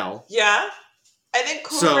Pale Ale. Yeah. I think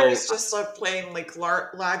Cobra is just a plain like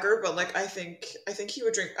lager, but like I think he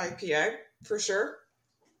would drink IPA for sure.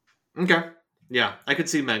 Okay. Yeah, I could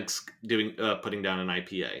see Mengsk putting down an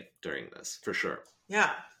IPA during this for sure.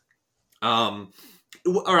 Yeah. All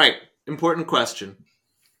right. Important question.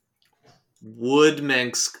 Would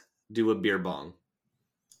Mengsk do a beer bong?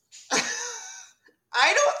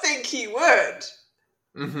 I don't think he would.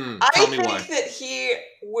 Mm-hmm. I think that he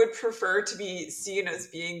would prefer to be seen as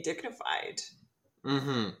being dignified.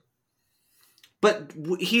 Mm-hmm. But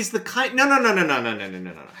he's the kind... No.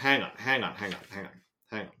 Hang on.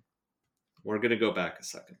 We're going to go back a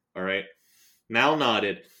second, all right? Mal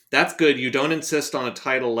nodded. That's good. You don't insist on a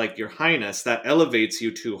title like Your Highness. That elevates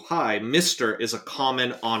you too high. Mister is a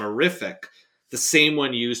common honorific. The same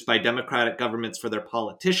one used by democratic governments for their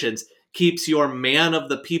politicians keeps your man of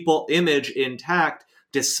the people image intact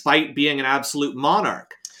despite being an absolute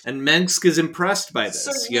monarch. And Mengsk is impressed by this.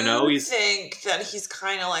 So you think that he's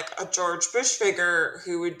kind of like a George Bush figure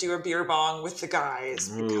who would do a beer bong with the guys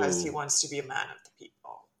because he wants to be a man of the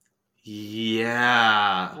people.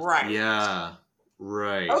 Yeah. Right. Yeah.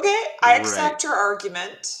 Right. Okay, I accept your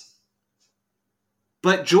argument.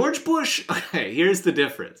 But George Bush, okay, here's the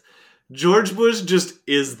difference. George Bush just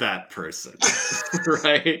is that person,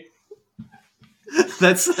 right? He's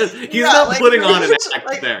not like, putting on an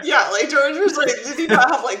act there. Yeah, like George was like, did he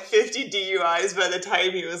not have like 50 DUIs by the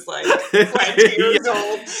time he was like 20 years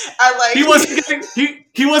old? And like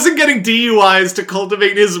he wasn't getting DUIs to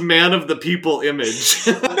cultivate his man of the people image.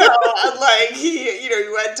 No, and like he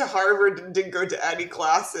went to Harvard and didn't go to any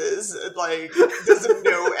classes, and like doesn't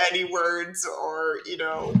know any words or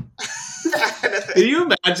anything.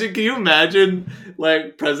 Can you imagine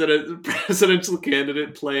like presidential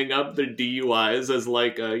candidate playing up their DUIs as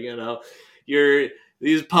like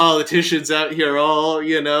these politicians out here all,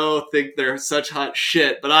 think they're such hot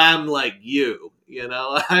shit, but I'm like you.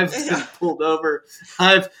 I've been pulled over.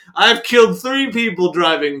 I've killed 3 people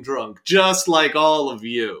driving drunk, just like all of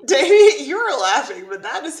you. Davey, you were laughing, but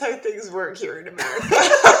that is how things work here in America.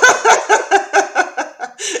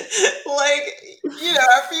 Like,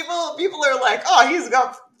 people are like, oh, he's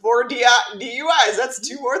got 4 DUIs. That's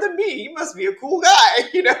 2 more than me. He must be a cool guy,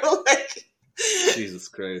 like Jesus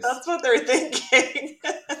Christ. that's what they're thinking.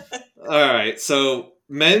 All right, so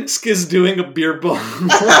Mengsk is doing a beer bong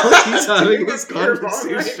while he's having this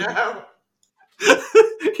conversation. Right now.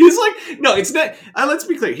 He's like, no, it's not. Let's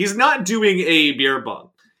be clear. He's not doing a beer bong.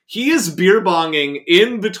 He is beer bonging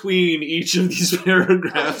in between each of these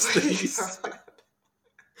paragraphs.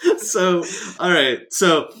 So, all right.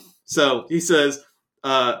 So he says,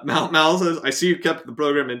 Mal says, I see you kept the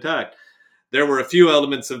program intact. There were a few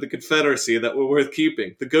elements of the Confederacy that were worth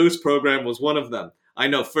keeping. The Ghost program was one of them. I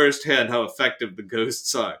know firsthand how effective the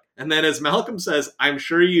Ghosts are. And then as Malcolm says, I'm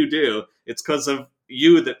sure you do. It's because of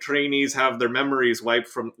you that trainees have their memories wiped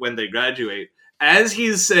from when they graduate. As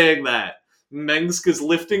he's saying that, Mengsk is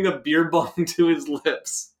lifting a beer bong to his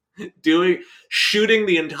lips, shooting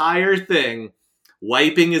the entire thing,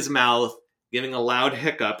 wiping his mouth, giving a loud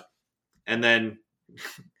hiccup, and then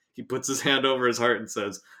he puts his hand over his heart and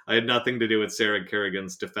says, I had nothing to do with Sarah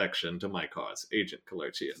Kerrigan's defection to my cause, Agent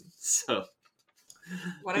Kalerchian. So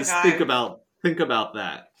what a just guy. think about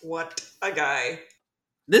that. What a guy.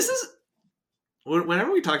 This is,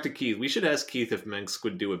 whenever we talk to Keith, we should ask Keith if Mengsk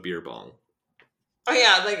would do a beer bong. Oh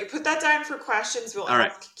yeah, like put that down for questions. We'll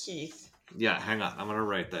ask Keith. Yeah, hang on. I'm going to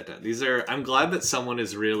write that down. I'm glad that someone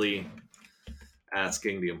is really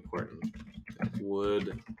asking the important.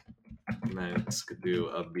 Would Mengsk do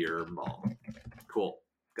a beer bong? Cool.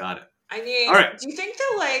 Got it. I mean, all right. Do you think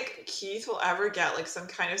that like Keith will ever get like some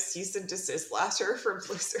kind of cease and desist letter from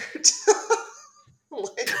Blizzard?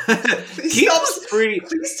 Keith was free.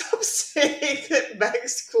 Please stop saying that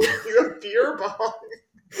Mengsk will do a beer bong.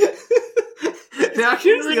 Now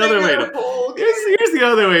here's the other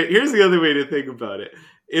way to think about it.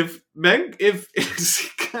 If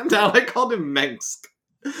now I called him Mengsk.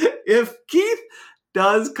 If Keith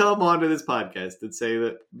does come onto this podcast and say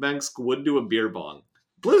that Mengsk would do a beer bong,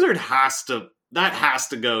 Blizzard has to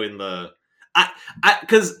go in the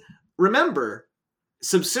because remember,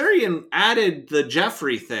 Subsurian added the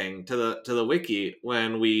Jeffrey thing to the wiki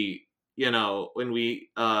when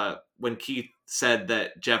Keith said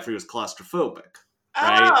that Jeffrey was claustrophobic.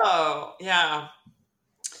 Right? Oh, yeah.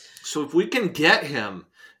 So if we can get him,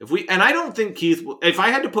 and I don't think Keith will, if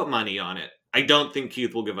I had to put money on it, I don't think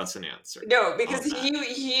Keith will give us an answer. No, because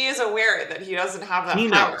he is aware that he doesn't have that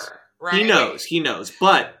power. Knows. Right? He knows.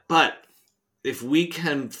 But if we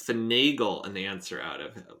can finagle an answer out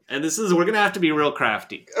of him, and we're gonna have to be real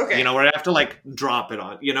crafty. Okay. We're gonna have to like drop it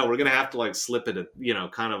on. We're gonna have to like slip it.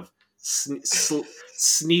 Kind of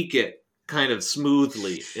sneak it kind of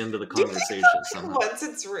smoothly into the conversation somehow. Once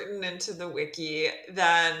it's written into the wiki,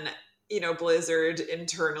 then Blizzard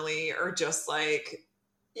internally are just like,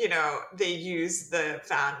 they use the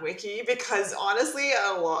fan wiki, because honestly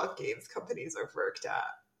a lot of games companies I've worked at,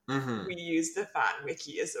 we use the fan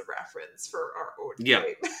wiki as a reference for our own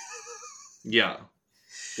game. Yeah.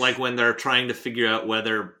 Like when they're trying to figure out when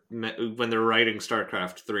they're writing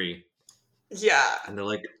StarCraft 3. Yeah. And they're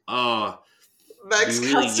like, oh, Mengsk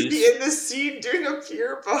really has to be in the scene doing a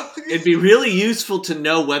beer bong. It'd be really useful to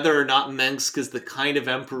know whether or not Mengsk is the kind of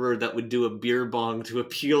emperor that would do a beer bong to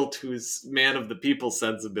appeal to his man of the people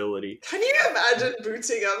sensibility. Can you imagine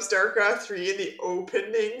booting up StarCraft 3 in the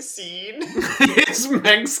opening scene? It's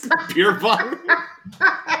Mengsk beer bong.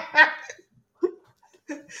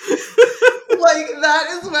 Like, that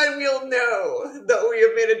is when we'll know that we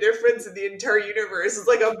have made a difference in the entire universe. It's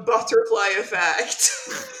like a butterfly effect.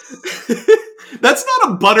 That's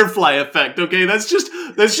not a butterfly effect, okay? That's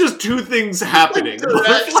just two things happening. Like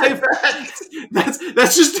butterfly effect.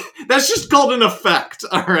 That's just called an effect,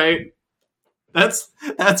 all right? That's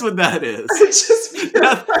what that is. I just feel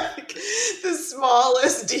like the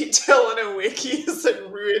smallest detail in a wiki has like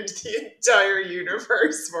ruined the entire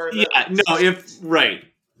universe for them. Yeah, no, right.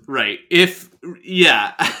 But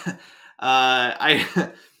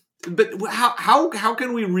how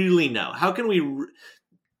can we really know? How can we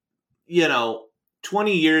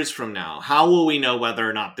 20 years from now, how will we know whether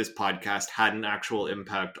or not this podcast had an actual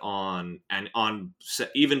impact on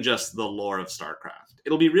even just the lore of StarCraft?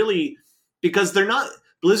 It'll be really, because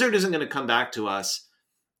Blizzard isn't going to come back to us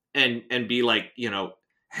and be like,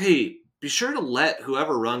 hey, be sure to let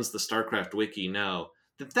whoever runs the StarCraft wiki know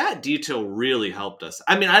that detail really helped us.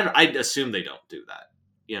 I mean, I'd assume they don't do that,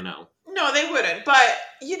 No, they wouldn't. But,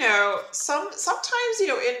 sometimes,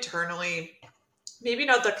 internally, maybe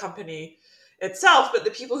not the company itself, but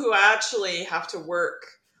the people who actually have to work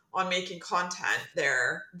on making content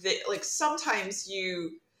there, sometimes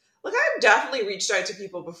I've definitely reached out to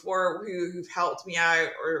people before who've helped me out,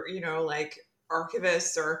 or, like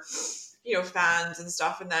archivists or, fans and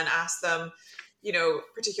stuff, and then asked them,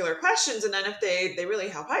 particular questions, and then if they really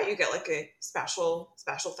help out, you get like a special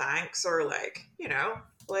thanks, or like,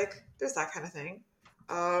 like there's that kind of thing.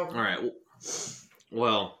 All right.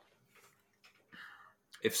 Well,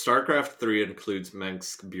 if StarCraft 3 includes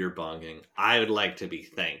Mengsk beer bonging, I would like to be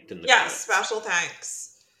thanked in the credits. Special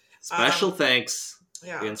thanks. Special thanks.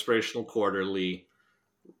 Yeah. The Inspirational Quarterly,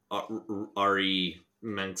 RE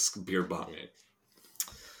Mengsk beer bonging.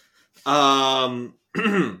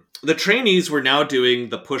 The trainees were now doing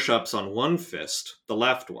the push-ups on one fist, the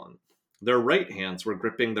left one. Their right hands were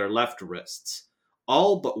gripping their left wrists.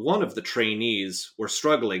 All but one of the trainees were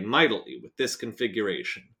struggling mightily with this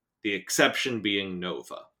configuration, the exception being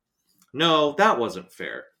Nova. No, that wasn't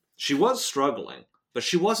fair. She was struggling, but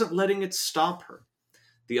she wasn't letting it stop her.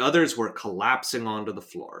 The others were collapsing onto the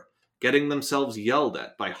floor, getting themselves yelled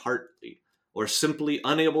at by Hartley, or simply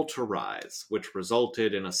unable to rise, which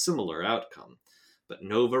resulted in a similar outcome. But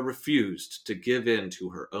Nova refused to give in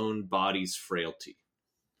to her own body's frailty.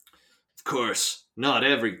 Of course, not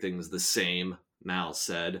everything's the same, Mal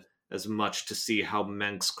said, as much to see how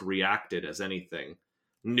Mengsk reacted as anything.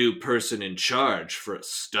 New person in charge, for a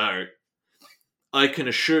start. I can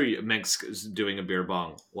assure you, Mengsk is doing a beer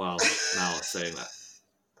bong while Mal is saying that.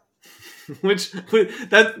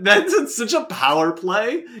 That's such a power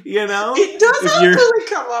play, It does actually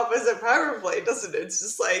come up as a power play, doesn't it? It's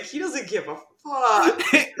just like, he doesn't give a fuck.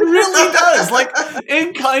 It really does. Like,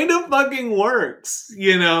 it kind of fucking works,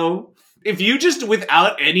 If you just,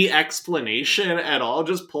 without any explanation at all,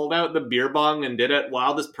 just pulled out the beer bong and did it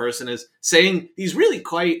while this person is saying these really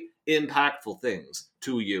quite impactful things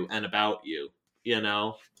to you and about you,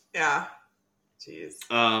 Yeah. Jeez.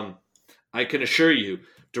 I can assure you,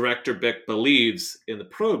 Director Bick believes in the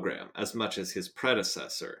program as much as his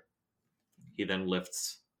predecessor. He then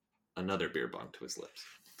lifts another beer bong to his lips.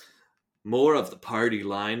 More of the party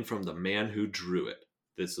line from the man who drew it.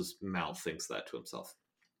 This is Mal thinks that to himself.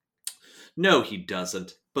 No, he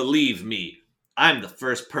doesn't. Believe me, I'm the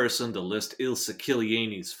first person to list Ilsa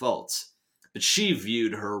Kiliani's faults. But she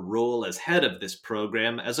viewed her role as head of this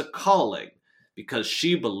program as a calling, because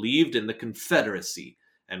she believed in the Confederacy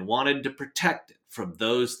and wanted to protect it from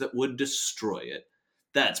those that would destroy it.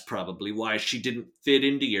 That's probably why she didn't fit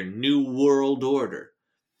into your New World Order.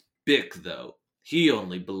 Bick, though, he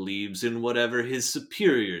only believes in whatever his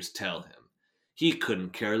superiors tell him. He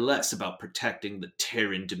couldn't care less about protecting the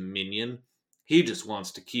Terran Dominion. He just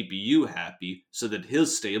wants to keep you happy so that he'll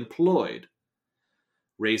stay employed.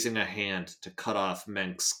 Raising a hand to cut off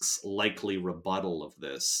Mengsk's likely rebuttal of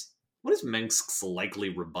this. What is Mengsk's likely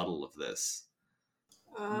rebuttal of this?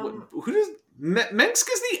 Who does Mengsk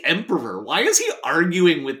is the emperor? Why is he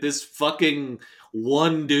arguing with this fucking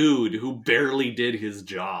one dude who barely did his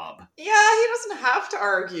job? Yeah, he doesn't have to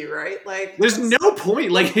argue, right? Like, there's no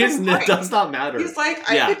point. Like, it does not matter. He's like,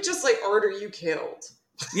 I could just order you killed.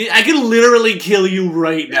 Yeah, I could literally kill you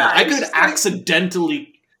right now. Yeah, I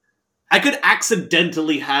could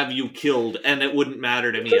accidentally have you killed, and it wouldn't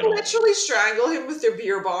matter to me at all. Literally strangle him with your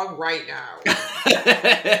beer bong right now.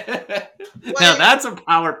 Now that's a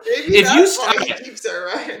power. Maybe that's why he keeps it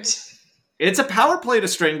around. It's a power play to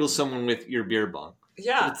strangle someone with your beer bong.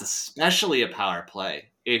 Yeah, but it's especially a power play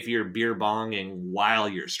if you're beer bonging while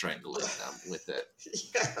you're strangling them with it.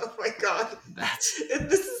 Yeah. Oh my god.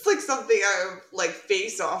 This is like something out of like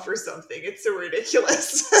Face Off or something. It's so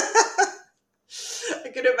ridiculous. I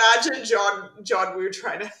can imagine John Woo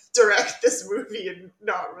trying to direct this movie and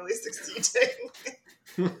not really succeeding.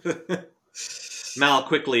 Mal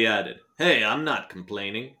quickly added, "Hey, I'm not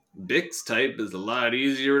complaining. Bick's type is a lot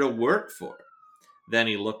easier to work for." Then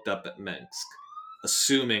he looked up at Mengsk,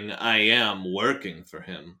 assuming I am working for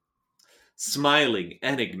him. Smiling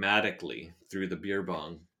enigmatically through the beer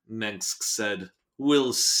bong, Mengsk said,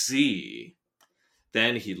 "We'll see."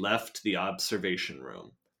 Then he left the observation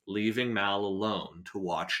room, leaving Mal alone to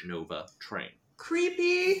watch Nova train.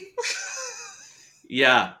 Creepy.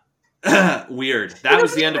 Yeah. Weird. That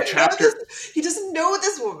was the end of chapter... He doesn't know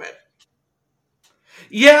this woman.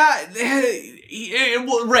 Yeah,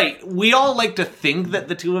 right. We all like to think that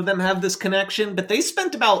the two of them have this connection, but they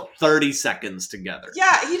spent about 30 seconds together.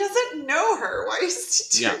 Yeah, he doesn't know her. Why is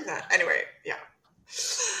he doing that? Anyway, yeah.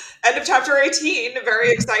 End of chapter 18.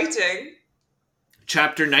 Very exciting.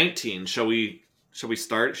 Chapter 19. Shall we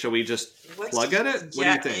start? Shall we just plug at it?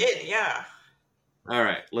 What do you think? Yeah. All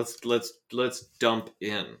right, let's dump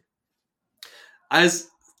in. I was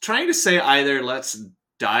trying to say either let's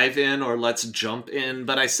dive in or let's jump in,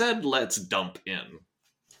 but I said let's dump in.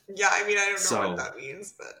 Yeah, I mean, I don't know what that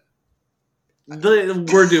means, but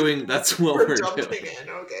that's what we're dumping doing. In.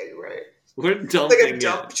 Okay, right. We're dumping like a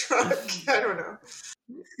dump truck. I don't know.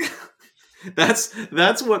 That's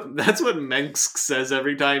what Mengsk says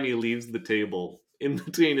every time he leaves the table in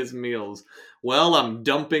between his meals. Well, I'm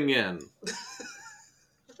dumping in.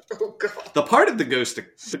 Oh god. The part of the ghost...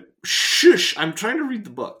 Shush! I'm trying to read the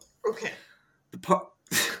book. Okay. The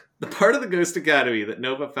part of the Ghost Academy that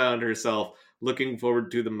Nova found herself looking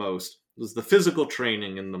forward to the most was the physical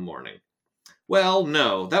training in the morning. Well,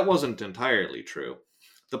 no, that wasn't entirely true.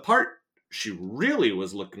 The part she really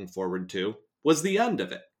was looking forward to was the end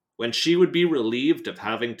of it, when she would be relieved of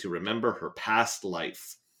having to remember her past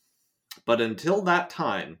life. But until that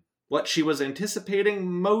time, what she was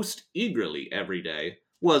anticipating most eagerly every day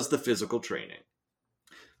was the physical training.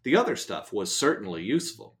 The other stuff was certainly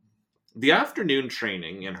useful. The afternoon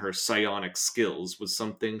training in her psionic skills was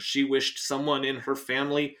something she wished someone in her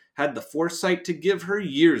family had the foresight to give her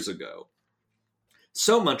years ago.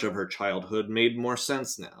 So much of her childhood made more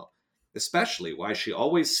sense now, especially why she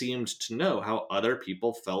always seemed to know how other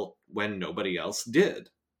people felt when nobody else did.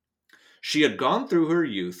 She had gone through her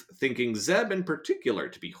youth thinking Zeb in particular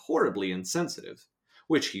to be horribly insensitive,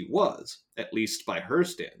 which he was, at least by her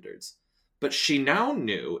standards, but she now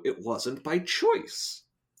knew it wasn't by choice.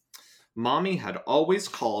 Mommy had always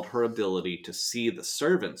called her ability to see the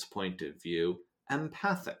servant's point of view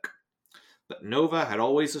empathic, but Nova had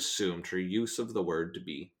always assumed her use of the word to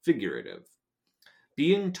be figurative.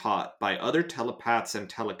 Being taught by other telepaths and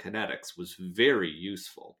telekinetics was very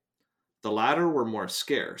useful. The latter were more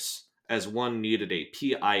scarce, as one needed a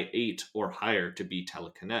PI-8 or higher to be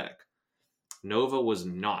telekinetic. Nova was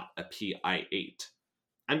not a PI-8.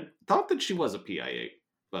 I thought that she was a PI-8,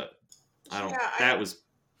 but I don't.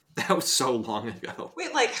 That was so long ago.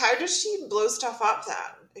 Wait, like, how does she blow stuff up then?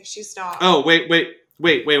 If she's not... Oh, wait.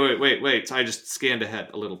 So I just scanned ahead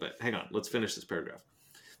a little bit. Hang on, let's finish this paragraph.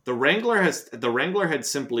 The Wrangler had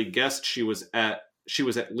simply guessed she was at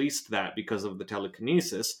least that because of the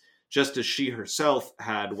telekinesis, just as she herself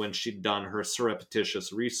had when she'd done her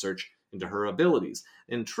surreptitious research into her abilities.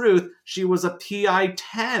 In truth, she was a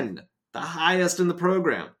PI-10, the highest in the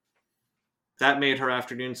program. That made her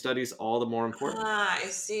afternoon studies all the more important. Ah, I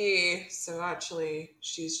see. So actually,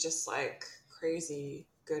 she's just like crazy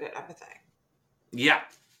good at everything. Yeah.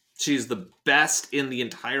 She's the best in the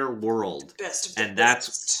entire world. Best of the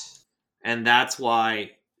best. And that's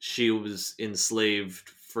why she was enslaved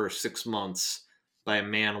for 6 months by a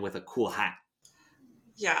man with a cool hat.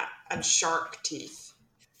 Yeah, and shark teeth.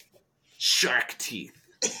 Shark teeth.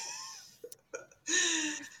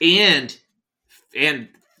 and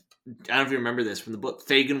I don't know if you remember this from the book.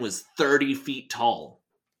 Fagin was 30 feet tall.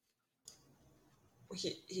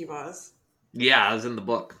 He was? Yeah, that was in the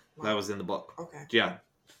book. Wow. That was in the book. Okay. Yeah.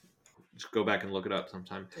 Just go back and look it up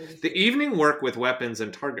sometime. The evening work with weapons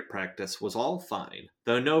and target practice was all fine,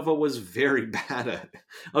 though Nova was very bad at it.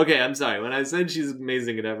 Okay, I'm sorry. When I said she's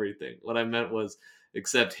amazing at everything, what I meant was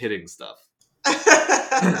except hitting stuff.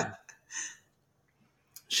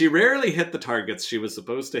 She rarely hit the targets she was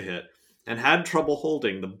supposed to hit, and had trouble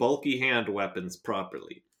holding the bulky hand weapons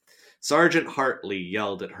properly. Sergeant Hartley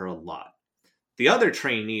yelled at her a lot. The other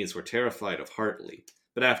trainees were terrified of Hartley,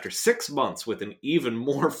 but after 6 months with an even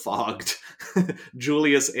more fogged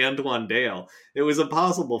Julius Antoine Dale, it was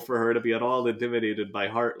impossible for her to be at all intimidated by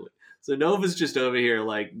Hartley. So Nova's just over here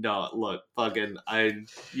like, no, look, fucking,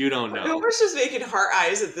 you don't know. Nova's just making heart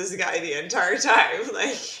eyes at this guy the entire time.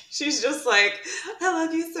 Like, she's just like, I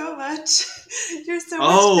love you so much. You're so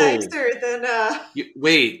much nicer than,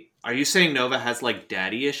 Wait, are you saying Nova has, like,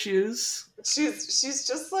 daddy issues? She's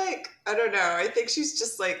just like, I don't know. I think she's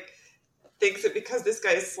just like, thinks that because this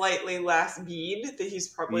guy is slightly less mean, that he's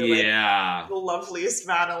probably like the loveliest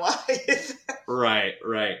man alive. Right.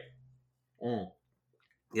 Mm.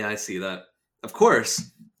 Yeah, I see that. Of course,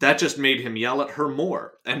 that just made him yell at her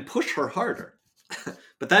more and push her harder.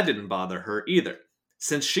 But that didn't bother her either,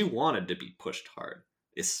 since she wanted to be pushed hard,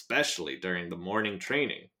 especially during the morning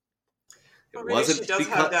training. It wasn't she does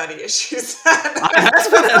have daddy issues.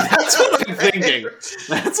 That's what I'm thinking.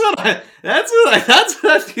 That's what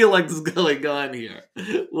I feel like is going on here.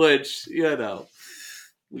 Which,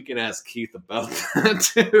 we can ask Keith about that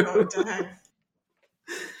too. Oh, dang.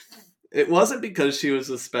 It wasn't because she was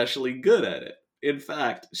especially good at it. In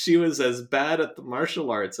fact, she was as bad at the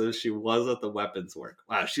martial arts as she was at the weapons work.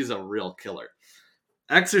 Wow, she's a real killer.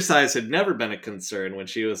 Exercise had never been a concern when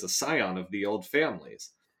she was a scion of the old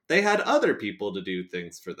families. They had other people to do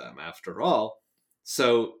things for them, after all.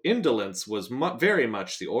 So indolence was very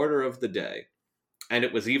much the order of the day. And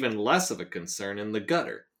it was even less of a concern in the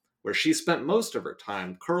gutter, where she spent most of her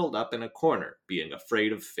time curled up in a corner, being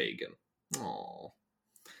afraid of Fagin. Aww.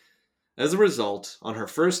 As a result, on her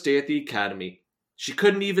first day at the academy, she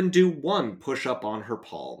couldn't even do one push-up on her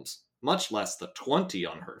palms, much less the 20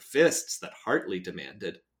 on her fists that Hartley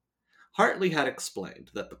demanded. Hartley had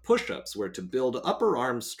explained that the push-ups were to build upper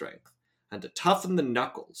arm strength and to toughen the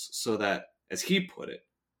knuckles so that, as he put it,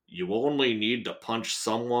 you only need to punch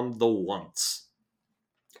someone the once.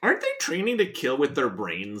 Aren't they training to kill with their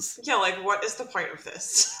brains? Yeah, like, what is the point of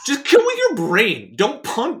this? Just kill with your brain. Don't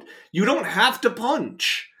punch. You don't have to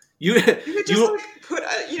punch. You could just, put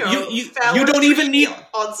a, you don't even need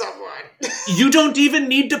on someone. You don't even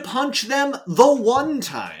need to punch them the one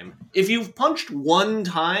time. If you've punched one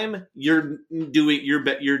time, you're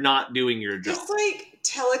not doing your job. Just like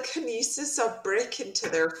telekinesis a brick into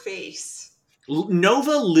their face.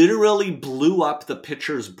 Nova literally blew up the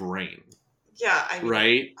pitcher's brain. Yeah, I mean,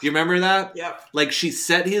 right? Do you remember that? Yep. Like, she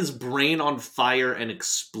set his brain on fire and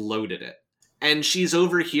exploded it. And she's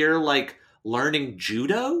over here, like, learning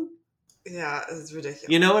judo? Yeah, it's ridiculous.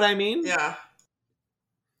 You know what I mean? Yeah.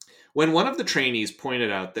 When one of the trainees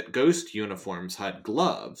pointed out that ghost uniforms had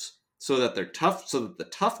gloves, so that the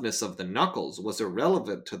toughness of the knuckles was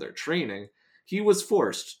irrelevant to their training, he was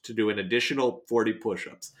forced to do an additional 40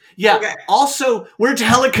 push-ups. Yeah, okay. Also, we're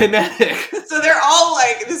telekinetic. So they're all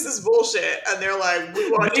like, this is bullshit. And they're like, we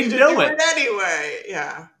want you to do it anyway.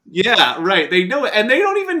 Yeah. Yeah, right. They know it. And they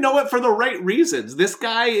don't even know it for the right reasons. This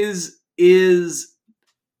guy is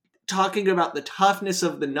talking about the toughness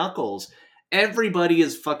of the knuckles. Everybody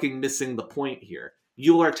is fucking missing the point here.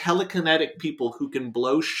 You are telekinetic people who can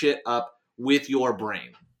blow shit up with your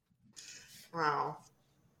brain. Wow.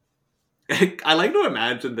 I like to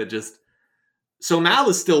imagine that so Mal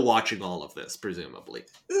is still watching all of this, presumably.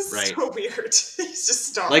 This is so weird. He's just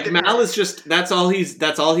stopping. Like, Mal is just, that's all he's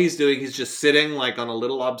doing. He's just sitting, like, on a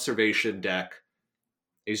little observation deck.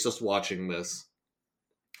 He's just watching this.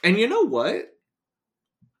 And you know what?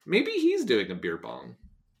 Maybe he's doing a beer bong.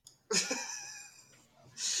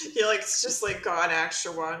 He, like, just, like, got an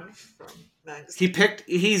extra one from Mengsk. He picked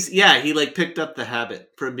up the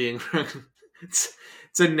habit from being...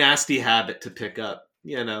 It's a nasty habit to pick up,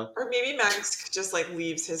 you know? Or maybe Mengsk just, like,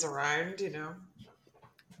 leaves his around, you know?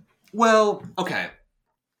 Well, okay.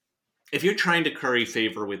 If you're trying to curry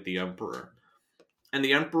favor with the Emperor, and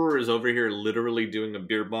the Emperor is over here literally doing a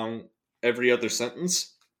beer bong every other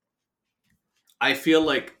sentence, I feel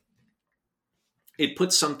like it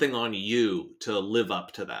puts something on you to live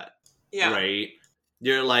up to that. Yeah. Right?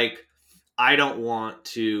 You're like, I don't want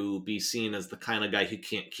to be seen as the kind of guy who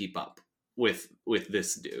can't keep up with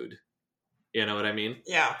this dude. You know what I mean?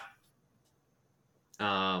 Yeah.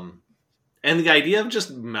 And the idea of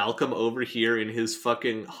just Malcolm over here in his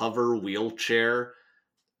fucking hover wheelchair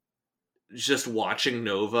just watching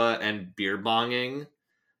Nova and beer bonging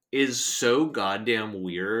is so goddamn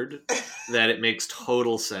weird that it makes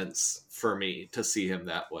total sense for me to see him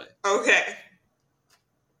that way. Okay.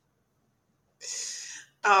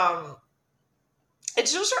 It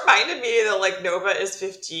just reminded me that, like, Nova is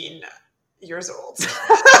 15 years old.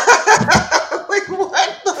 Like,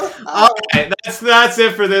 what the fuck? Okay, that's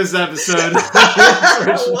it for this episode.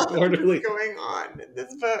 What's going on in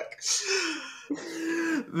this book?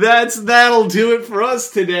 That'll do it for us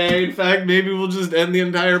today. In fact, maybe we'll just end the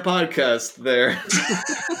entire podcast there.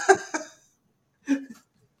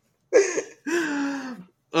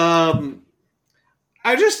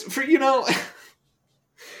 I just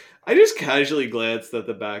casually glanced at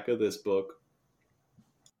the back of this book.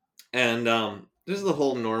 And this is the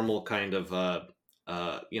whole normal kind of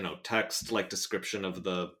text, like, description of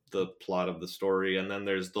the plot of the story, and then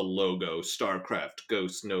there's the logo, StarCraft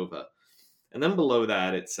Ghost Nova. And then below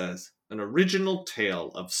that it says, an original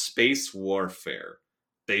tale of space warfare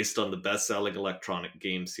based on the best-selling electronic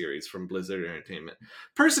game series from Blizzard Entertainment.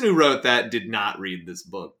 Person who wrote that did not read this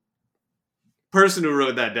book. Person who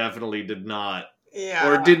wrote that definitely did not.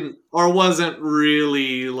 Yeah. Or wasn't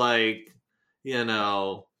really, like, you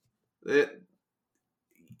know...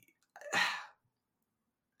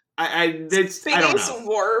 Space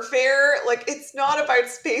warfare, like, it's not about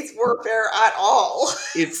space warfare at all.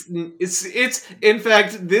 It's in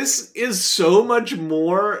fact, this is so much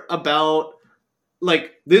more about,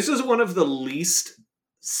 like, this is one of the least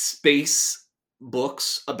space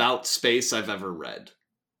books about space I've ever read.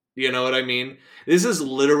 You know what I mean? This is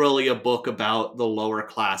literally a book about the lower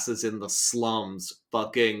classes in the slums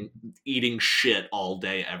fucking eating shit all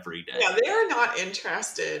day, every day. Yeah, they are not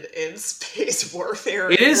interested in space warfare.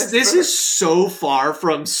 This is so far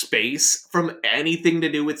from space, from anything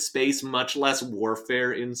to do with space, much less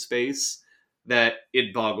warfare in space, that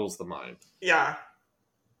it boggles the mind. Yeah.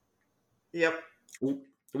 Yep.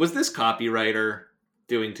 Was this copywriter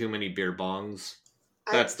doing too many beer bongs?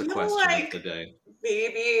 That's the question of the day.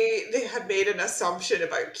 Maybe they had made an assumption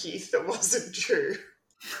about Keith that wasn't true.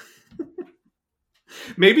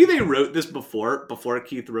 Maybe they wrote this before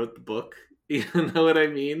Keith wrote the book. You know what I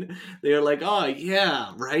mean? They were like, oh,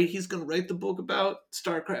 yeah, right? He's going to write the book about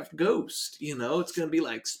StarCraft Ghost. You know, it's going to be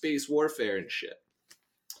like space warfare and shit.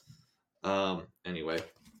 Anyway.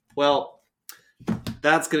 Well,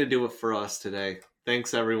 that's going to do it for us today.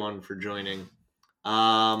 Thanks, everyone, for joining.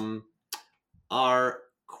 Our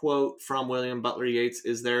quote from William Butler Yeats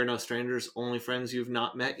is, "There are no strangers, only friends you've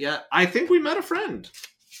not met yet." I think we met a friend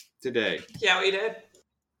today. Yeah, we did.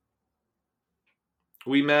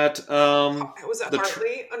 We met Was it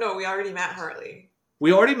Hartley? Oh no, we already met Hartley.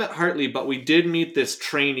 We already met Hartley, but we did meet this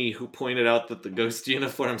trainee who pointed out that the ghost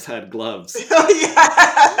uniforms had gloves. Oh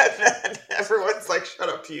yeah. And then everyone's like, "Shut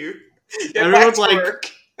up, you." Everyone's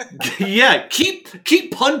like, "Yeah,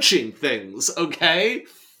 keep punching things, okay?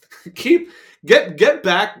 Get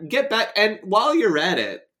back, and while you're at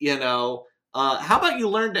it, you know, how about you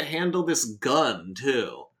learn to handle this gun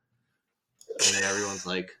too?" And then everyone's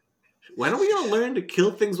like, "When are we gonna learn to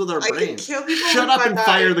kill things with our brains? Shut up and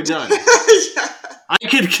fire the gun." Yeah. I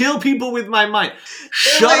could kill people with my mind.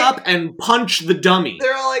 Shut up and punch the dummy.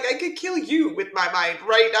 They're all like, "I could kill you with my mind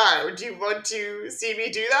right now. Do you want to see me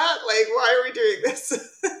do that? Like, why are we doing this?"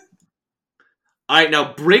 All right,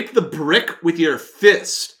 now break the brick with your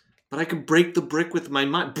fist. But I can break the brick with my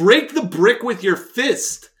mind. Break the brick with your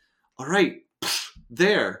fist. All right,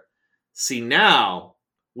 there. See, now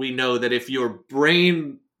we know that if your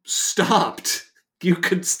brain stopped, you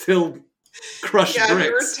could still crush bricks. Yeah,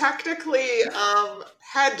 you're technically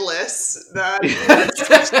headless, that you'd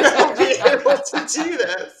still be able to do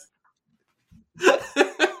this.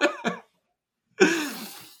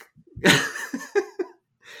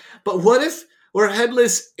 But what if we're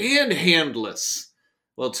headless and handless?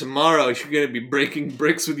 Well, tomorrow you're going to be breaking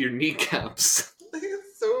bricks with your kneecaps.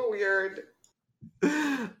 It's so weird.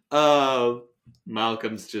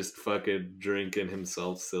 Malcolm's just fucking drinking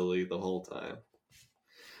himself silly the whole time.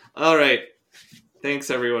 All right. Thanks,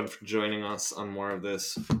 everyone, for joining us on more of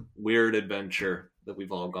this weird adventure that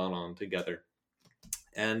we've all gone on together.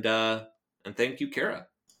 And thank you, Kara,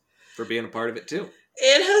 for being a part of it, too.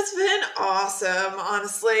 It has been awesome,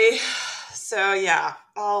 honestly. So, yeah,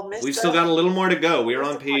 I'll miss We've still got a little more to go. We're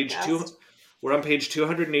on page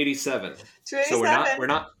 287. So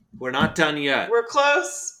we're not done yet. We're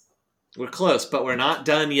close. We're close, but we're not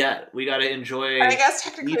done yet. We got to enjoy. I guess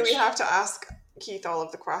technically we have to ask Keith all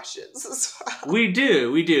of the questions as well. We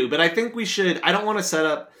do, but I think we should. I don't want to set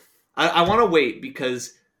up. I want to wait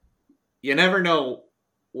because you never know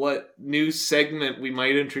what new segment we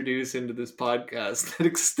might introduce into this podcast that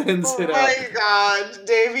extends it out. Oh my god,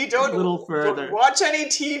 Davey, don't watch any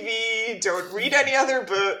TV, don't read any other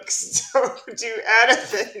books, don't do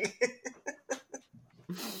anything.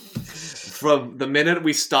 From the minute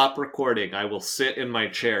we stop recording, I will sit in my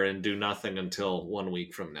chair and do nothing until 1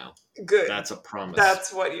 week from now. Good. That's a promise.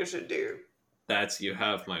 That's what you should do. You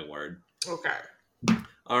have my word. Okay.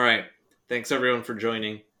 All right. Thanks everyone for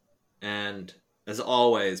joining. And as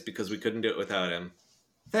always, because we couldn't do it without him,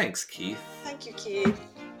 thanks, Keith. Thank you, Keith.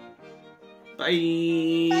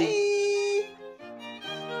 Bye. Bye.